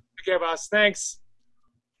one. Take care, boss. Thanks.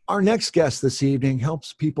 Our next guest this evening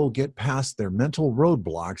helps people get past their mental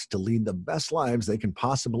roadblocks to lead the best lives they can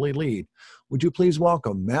possibly lead. Would you please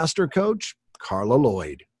welcome Master Coach Carla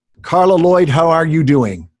Lloyd. Carla Lloyd, how are you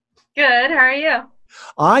doing? Good. How are you?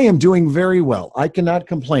 I am doing very well. I cannot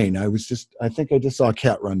complain. I think I just saw a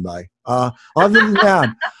cat run by. Other than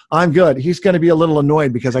that, I'm good. He's going to be a little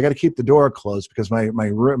annoyed because I got to keep the door closed because my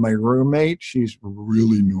roommate, she's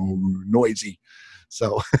really noisy.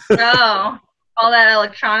 So. Oh, all that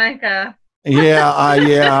electronic. Yeah. Well,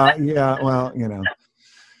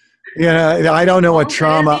 I don't know what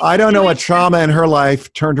trauma. I don't know what trauma in her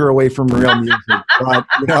life turned her away from real music. But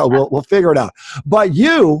we'll figure it out. But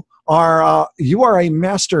you are a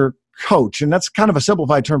master coach, and that's kind of a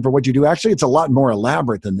simplified term for what you do. Actually, it's a lot more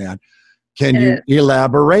elaborate than that. Can you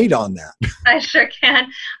elaborate on that? I sure can.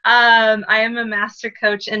 I am a master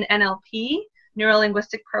coach in NLP,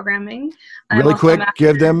 neuro-linguistic programming. Really quick,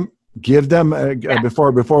 give them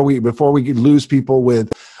before we lose people with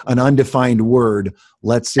an undefined word.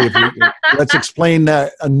 Let's see if let's explain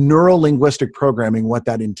that neuro-linguistic programming, what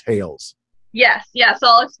that entails. Yes. So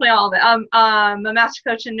I'll explain all of it. I'm a master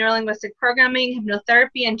coach in neuro-linguistic programming,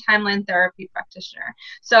 hypnotherapy, and timeline therapy practitioner.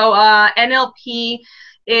 So NLP,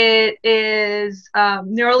 it is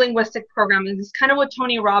neuro-linguistic programming. It's kind of what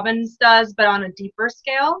Tony Robbins does, but on a deeper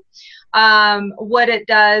scale. What it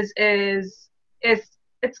does is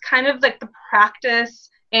it's kind of like the practice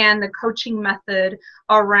and the coaching method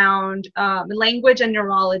around language and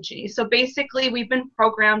neurology. So basically, we've been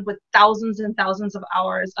programmed with thousands and thousands of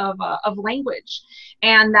hours of language,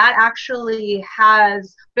 and that actually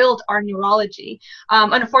has built our neurology.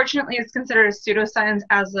 Unfortunately, it's considered a pseudoscience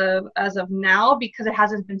as of now because it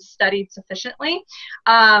hasn't been studied sufficiently.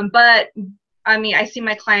 But I mean, I see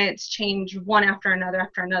my clients change one after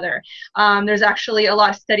another. There's actually a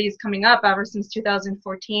lot of studies coming up ever since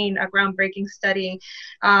 2014, a groundbreaking study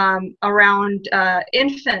around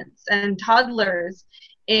infants and toddlers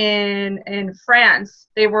in France.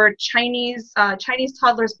 They were Chinese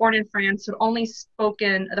toddlers born in France who only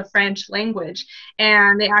spoken the French language,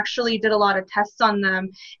 and they actually did a lot of tests on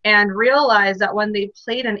them and realized that when they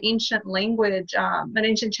played an ancient language, an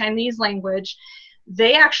ancient Chinese language,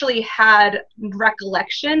 they actually had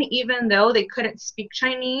recollection even though they couldn't speak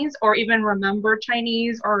Chinese or even remember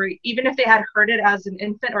Chinese, or even if they had heard it as an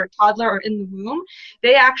infant or a toddler or in the womb,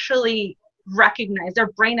 they actually recognized,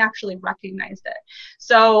 their brain actually recognized it.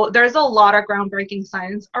 So there's a lot of groundbreaking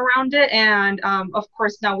science around it, and of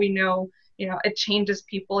course now we know, it changes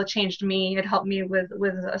people. It changed me. It helped me with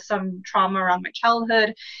some trauma around my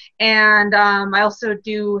childhood. And I also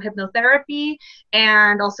do hypnotherapy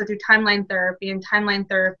and also do timeline therapy. And timeline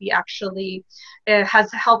therapy actually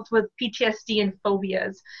has helped with PTSD and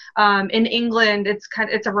phobias. In England, it's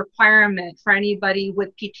a requirement for anybody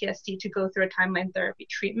with PTSD to go through a timeline therapy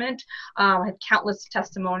treatment. I have countless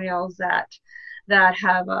testimonials that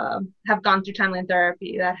have gone through timeline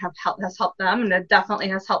therapy that has helped them, and it definitely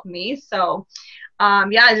has helped me. So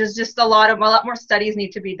there's just a lot more studies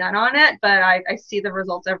need to be done on it, but I see the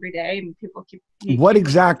results every day, and people keep. What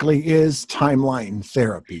exactly is timeline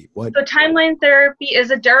therapy? So timeline therapy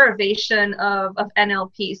is a derivation of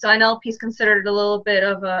NLP. So NLP is considered a little bit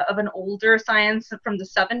of an older science from the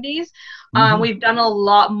 70s. We've done a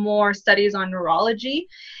lot more studies on neurology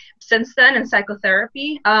since then in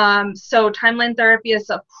psychotherapy. So timeline therapy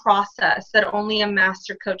is a process that only a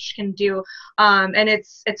master coach can do. And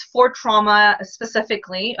it's for trauma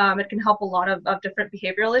specifically. It can help a lot of different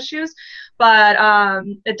behavioral issues, but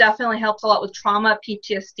it definitely helps a lot with trauma,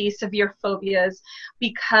 PTSD, severe phobias,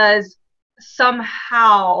 because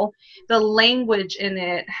somehow the language in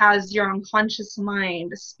it has your unconscious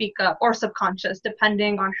mind speak up, or subconscious,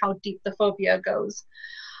 depending on how deep the phobia goes.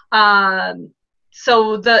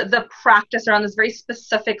 So the practice around this very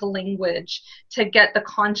specific language to get the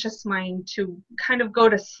conscious mind to kind of go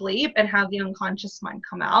to sleep and have the unconscious mind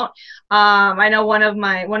come out. I know one of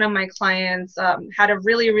my clients had a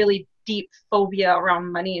really, really deep phobia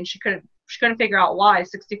around money, and she couldn't figure out why.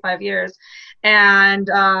 65 years, and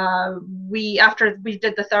after we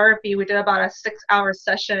did the therapy, we did about a 6-hour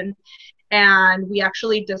session. And we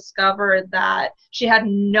actually discovered that she had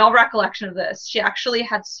no recollection of this. She actually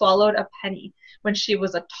had swallowed a penny when she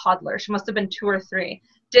was a toddler. She must have been 2 or 3.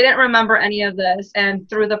 Didn't remember any of this. And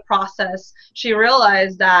through the process, she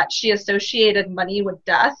realized that she associated money with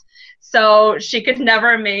death. So she could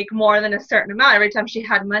never make more than a certain amount. Every time she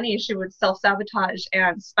had money, she would self-sabotage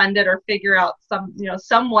and spend it or figure out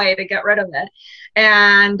some way to get rid of it.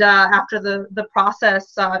 And after the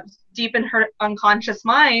process, deep in her unconscious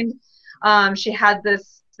mind, she had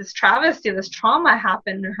this travesty, this trauma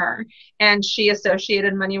happen to her, and she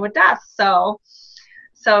associated money with death. So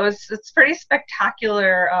it's pretty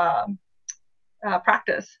spectacular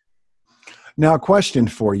practice. Now, a question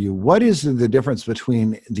for you. What is the difference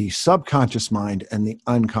between the subconscious mind and the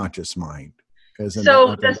unconscious mind?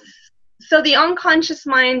 So the unconscious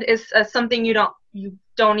mind is something you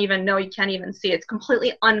don't even know, you can't even see. It's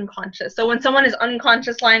completely unconscious. So when someone is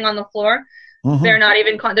unconscious lying on the floor, they're not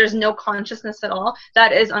even there's no consciousness at all.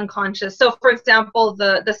 That is unconscious. So for example,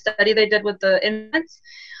 the study they did with the infants,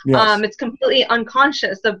 it's completely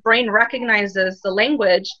unconscious. The brain recognizes the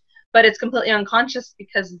language, but it's completely unconscious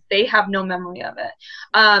because they have no memory of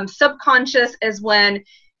it. Subconscious is when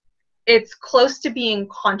it's close to being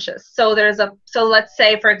conscious. So let's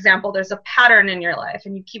say, for example, there's a pattern in your life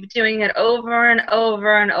and you keep doing it over and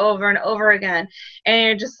over and over and over again. And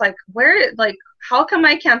you're just like, how come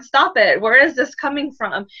I can't stop it? Where is this coming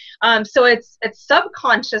from? So it's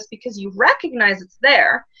subconscious because you recognize it's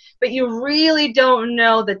there, but you really don't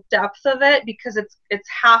know the depth of it because it's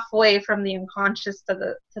halfway from the unconscious to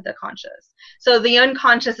the conscious. So the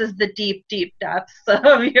unconscious is the deep, deep depths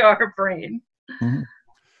of your brain. Mm-hmm.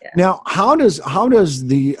 Yeah. Now, how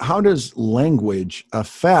does language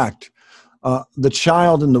affect the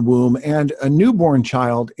child in the womb and a newborn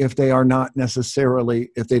child if they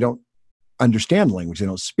don't understand language, they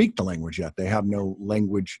don't speak the language yet, they have no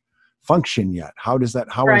language function yet? How is that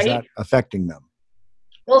affecting them?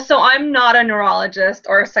 Well, so I'm not a neurologist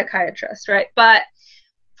or a psychiatrist, right? But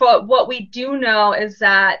what we do know is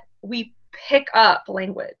that we pick up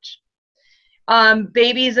language.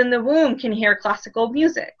 Babies in the womb can hear classical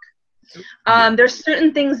music. There's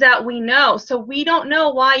certain things that we know. So we don't know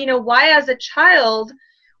why as a child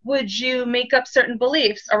would you make up certain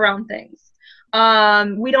beliefs around things.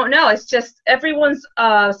 We don't know. It's just everyone's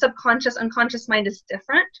subconscious, unconscious mind is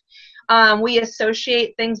different. We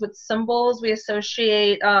associate things with symbols. We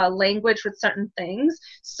associate language with certain things.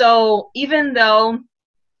 So even though,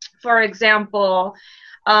 for example,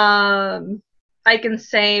 I can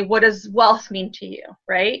say, what does wealth mean to you,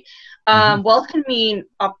 right? Wealth can mean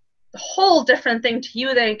a whole different thing to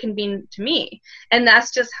you than it can mean to me. And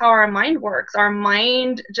that's just how our mind works. Our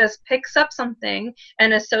mind just picks up something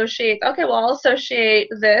and associates, okay, well, I'll associate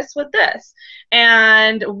this with this.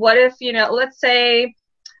 And what if, let's say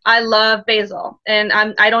I love basil and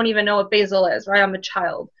I don't even know what basil is, right? I'm a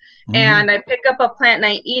child. And I pick up a plant and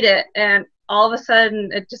I eat it and all of a sudden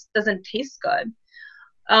it just doesn't taste good.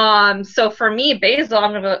 So for me, basil,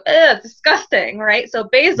 I'm going to go, disgusting, right? So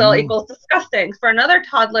basil equals disgusting. For another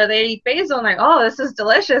toddler, they eat basil and like, oh, this is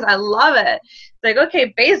delicious. I love it. It's like,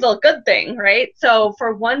 okay, basil, good thing, right? So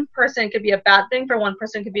for one person, it could be a bad thing. For one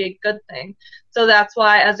person, it could be a good thing. So that's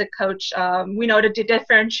why as a coach, we know to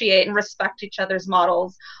differentiate and respect each other's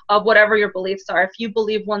models of whatever your beliefs are. If you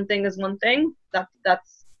believe one thing is one thing,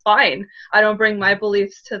 that's fine. I don't bring my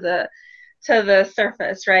beliefs to the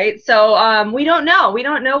surface, right? So we don't know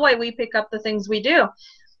why we pick up the things we do.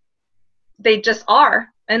 They just are,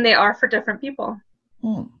 and they are for different people.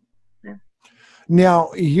 Yeah. Now,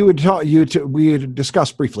 we had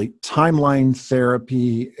discussed briefly timeline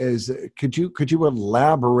therapy. Could you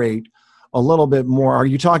elaborate a little bit more? Are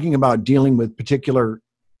you talking about dealing with particular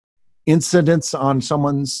incidents on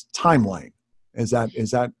someone's timeline? Is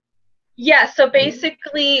that? Yeah, so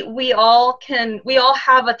basically we all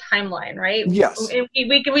have a timeline, right? Yes. And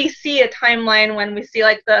we see a timeline when we see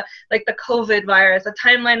like the COVID virus, a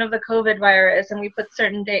timeline of the COVID virus, and we put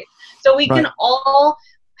certain dates. So we can all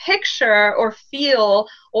picture or feel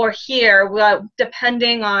or hear,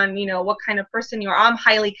 depending on what kind of person you are. I'm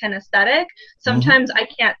highly kinesthetic. Sometimes I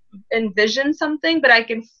can't envision something, but I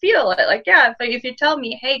can feel it. Like, yeah, if you tell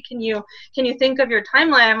me, hey, can you think of your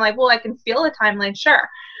timeline? I'm like, well, I can feel a timeline, sure.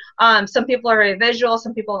 Some people are very visual,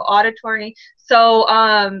 some people are auditory. So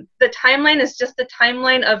the timeline is just the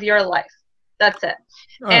timeline of your life. That's it.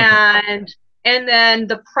 Okay. And then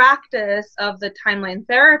the practice of the timeline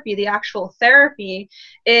therapy, the actual therapy,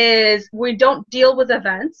 is we don't deal with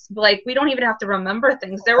events. Like, we don't even have to remember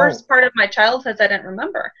things. There was part of my childhood I didn't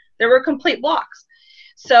remember. There were complete blocks.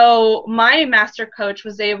 So my master coach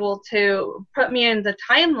was able to put me in the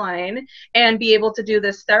timeline and be able to do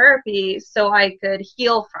this therapy so I could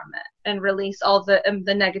heal from it and release all the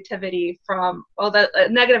negativity from all the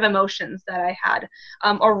negative emotions that I had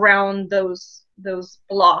around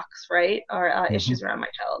blocks, right, or issues around my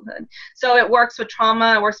childhood. So it works with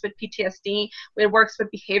trauma, it works with PTSD, it works with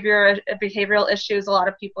behavioral issues. A lot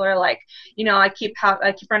of people are like, I keep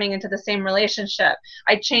running into the same relationship.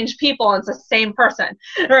 I change people, and it's the same person,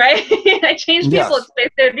 right? I change people,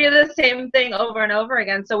 they do the same thing over and over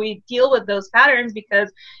again. So we deal with those patterns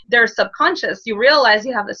because they're subconscious. You realize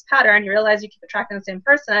you have this pattern, you realize you keep attracting the same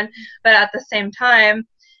person, but at the same time,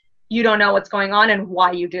 you don't know what's going on and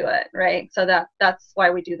why you do it, right? So that's why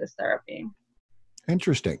we do this therapy.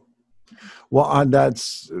 Interesting. Well,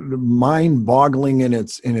 that's mind-boggling in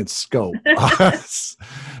its scope.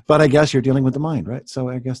 But I guess you're dealing with the mind, right? So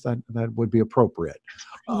I guess that would be appropriate.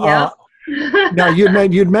 Yeah. Now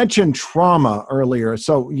you'd mentioned trauma earlier.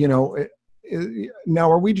 So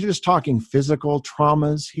now are we just talking physical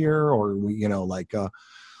traumas here, or we like the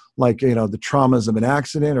traumas of an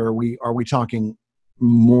accident, or are we talking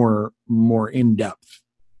more in depth?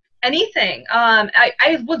 Anything.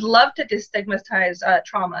 I would love to destigmatize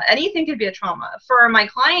trauma. Anything could be a trauma. For my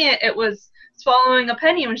client, it was swallowing a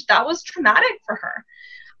penny, which that was traumatic for her.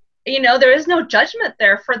 There is no judgment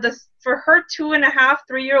there for her 2.5,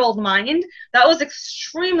 3-year-old mind. That was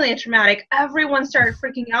extremely traumatic. Everyone started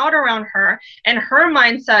freaking out around her, and her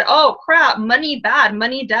mind said, "Oh crap, money bad,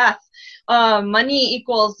 money death, money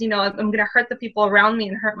equals, I'm going to hurt the people around me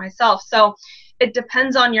and hurt myself." So it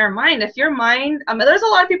depends on your mind. If your mind, there's a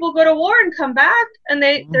lot of people who go to war and come back, and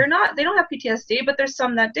they don't have PTSD, but there's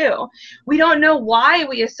some that do. We don't know why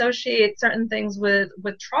we associate certain things with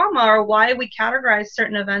trauma, or why we categorize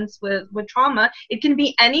certain events with trauma. It can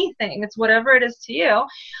be anything. It's whatever it is to you.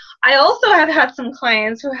 I also have had some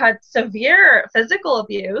clients who had severe physical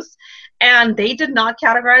abuse, and they did not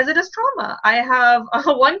categorize it as trauma. I have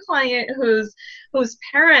one client whose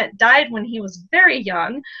parent died when he was very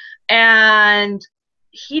young, and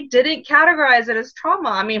he didn't categorize it as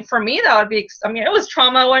trauma. For me, that would be, it was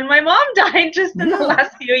trauma when my mom died just in the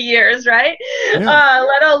last few years, right? Yeah.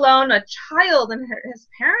 Let alone a child and his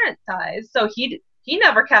parent dies. So he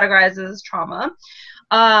never categorizes as trauma.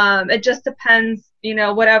 It just depends,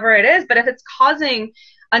 whatever it is. But if it's causing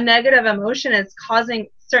a negative emotion, it's causing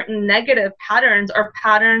certain negative patterns, or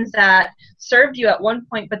patterns that served you at one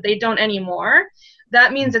point, but they don't anymore,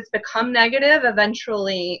 that means it's become negative.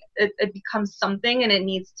 Eventually it becomes something, and it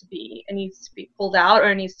needs to be pulled out,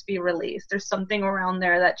 or it needs to be released. There's something around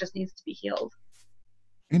there that just needs to be healed.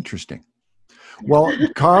 Interesting. Well,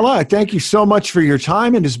 Carla, I thank you so much for your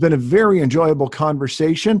time, and it's been a very enjoyable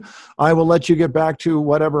conversation. I will let you get back to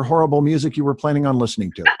whatever horrible music you were planning on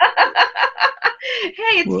listening to.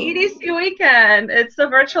 Hey, it's EDC weekend. It's the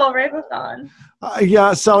virtual rave-a-thon.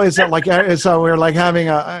 So is it like, so we're like having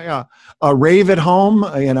a rave at home,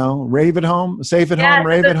 rave at home, safe at home,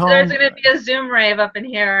 rave at home? There's going to be a Zoom rave up in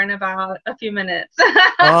here in about a few minutes.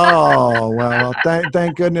 Oh, well,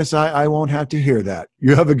 thank goodness I won't have to hear that.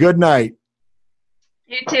 You have a good night.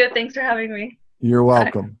 You too. Thanks for having me. You're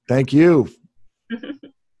welcome. Bye. Thank you.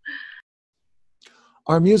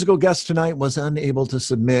 Our musical guest tonight was unable to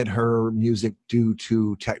submit her music due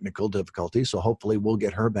to technical difficulties, so hopefully we'll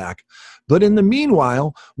get her back. But in the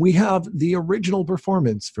meanwhile, we have the original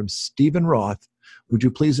performance from Stephen Roth. Would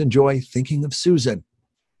you please enjoy Thinking of Susan?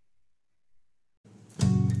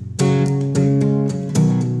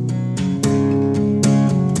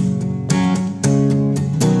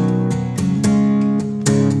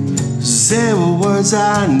 There were words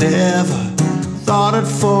I never thought I'd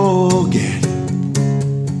forget.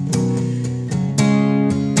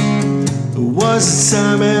 It was a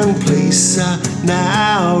time and place I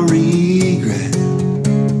now regret.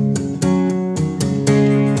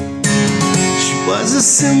 She was a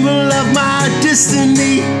symbol of my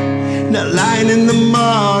destiny, not lying in the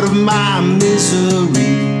mud of my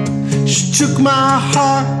misery. She took my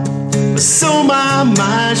heart, but so my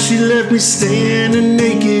mind. She left me standing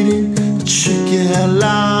naked in the checkout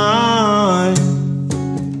line.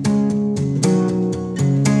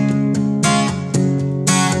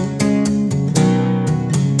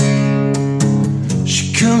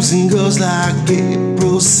 She comes and goes like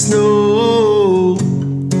April snow.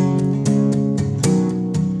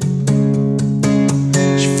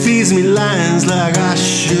 She feeds me lines like I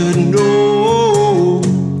should know.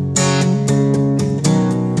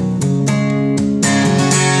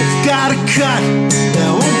 Got a cut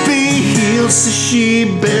that won't be healed, so she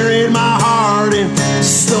buried my heart in a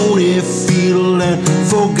stony field and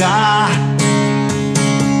forgot.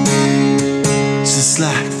 Just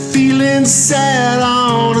like feeling sad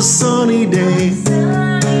on a sunny day.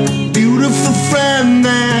 Beautiful friend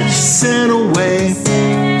that she sent away.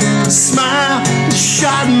 A smile, a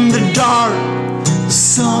shot in the dark,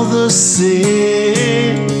 it's all the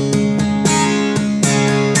same.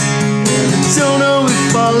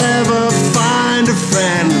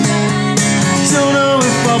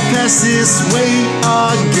 this way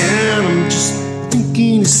again. I'm just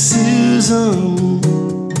thinking of Susan.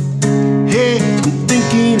 Hey, I'm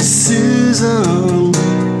thinking of Susan.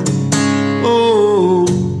 Oh.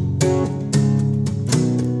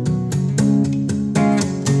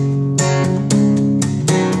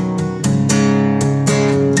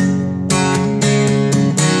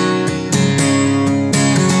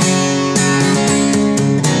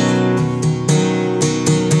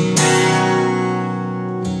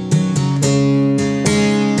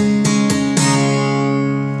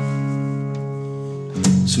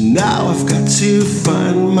 So now I've got to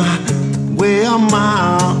find my way on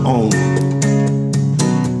my own.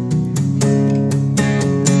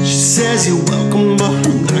 She says you're welcome, but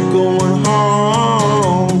I'm not going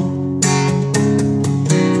home.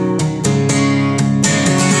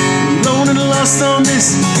 Alone and lost on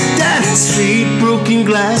this dead street, broken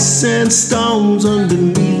glass and stones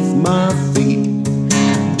underneath my feet.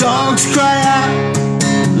 Dogs cry out,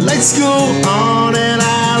 lights go on, and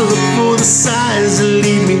I look for the signs that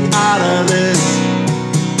lead me out of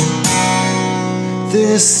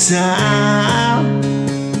this time.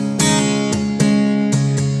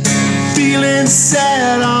 Feeling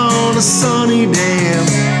sad on a sunny day.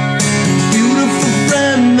 Beautiful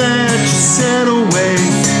friend that you sent away.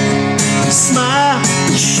 Smile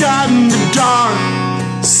and shot in the dark,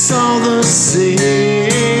 it's all the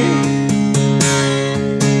same.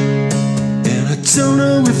 Don't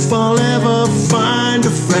know if I'll ever find a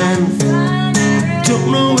friend.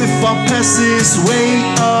 Don't know if I'll pass this way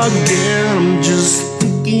again. I'm just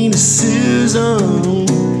thinking of Susan.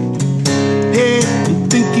 Hey, I'm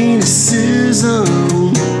thinking of Susan.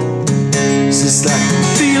 It's just like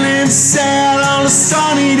feeling sad on a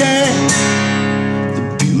sunny day. The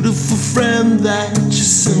beautiful friend that you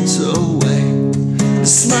sent away. The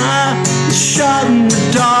smile, the shot in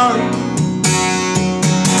the dark,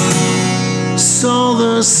 it's all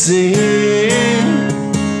the same.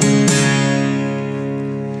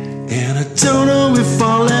 And I don't know if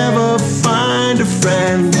I'll ever find a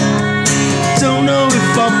friend. Don't know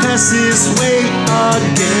if I'll pass this way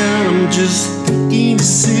again. I'm just thinking of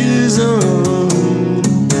Susan.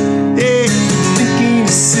 Hey, thinking of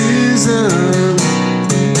Susan.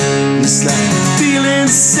 It's like feeling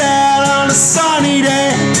sad on a sunny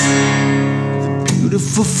day. The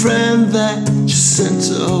beautiful friend that you sent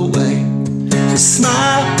away. A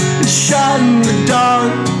smile, a shot in the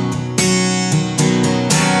dark,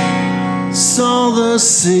 it's all the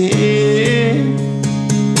same.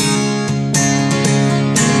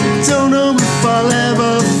 Don't know if I'll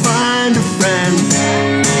ever find a friend.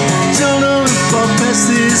 Don't know if I'll pass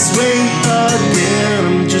this way again.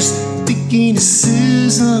 I'm just thinking of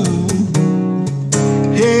Susan.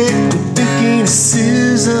 Hey, I'm thinking of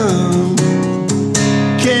Susan.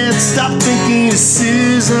 Can't stop thinking of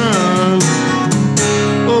Susan.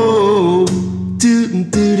 Oh, do do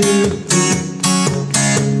do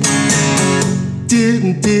do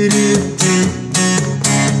do do do do.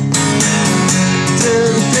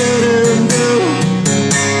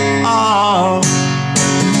 Oh.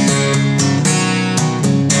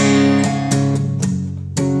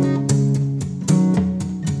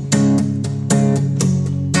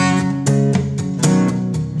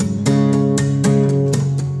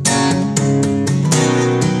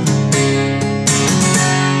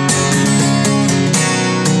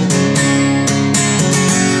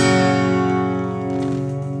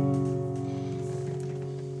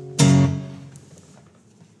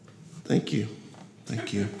 Thank you.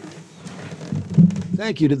 Thank you.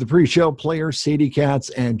 Thank you to the pre-show players, Sadie Katz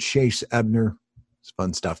and Chase Ebner. It's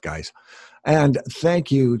fun stuff, guys. And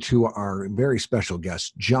thank you to our very special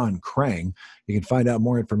guest, John Krang. You can find out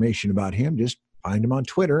more information about him. Just find him on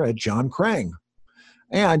Twitter at John Krang.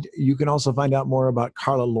 And you can also find out more about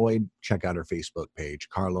Carla Lloyd. Check out her Facebook page,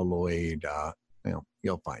 Carla Lloyd.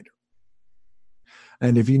 You'll find her.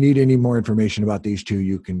 And if you need any more information about these two,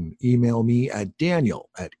 you can email me at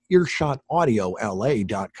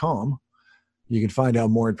daniel@earshotaudiolaA.com. You can find out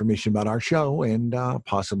more information about our show and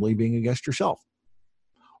possibly being a guest yourself.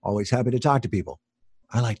 Always happy to talk to people.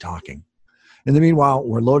 I like talking. In the meanwhile,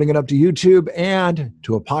 we're loading it up to YouTube and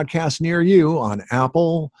to a podcast near you on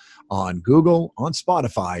Apple, on Google, on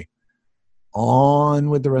Spotify. On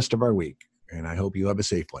with the rest of our week. And I hope you have a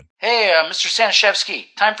safe one. Hey, Mr.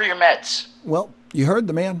 Staniszewski, time for your meds. Well, you heard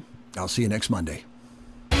the man. I'll see you next Monday.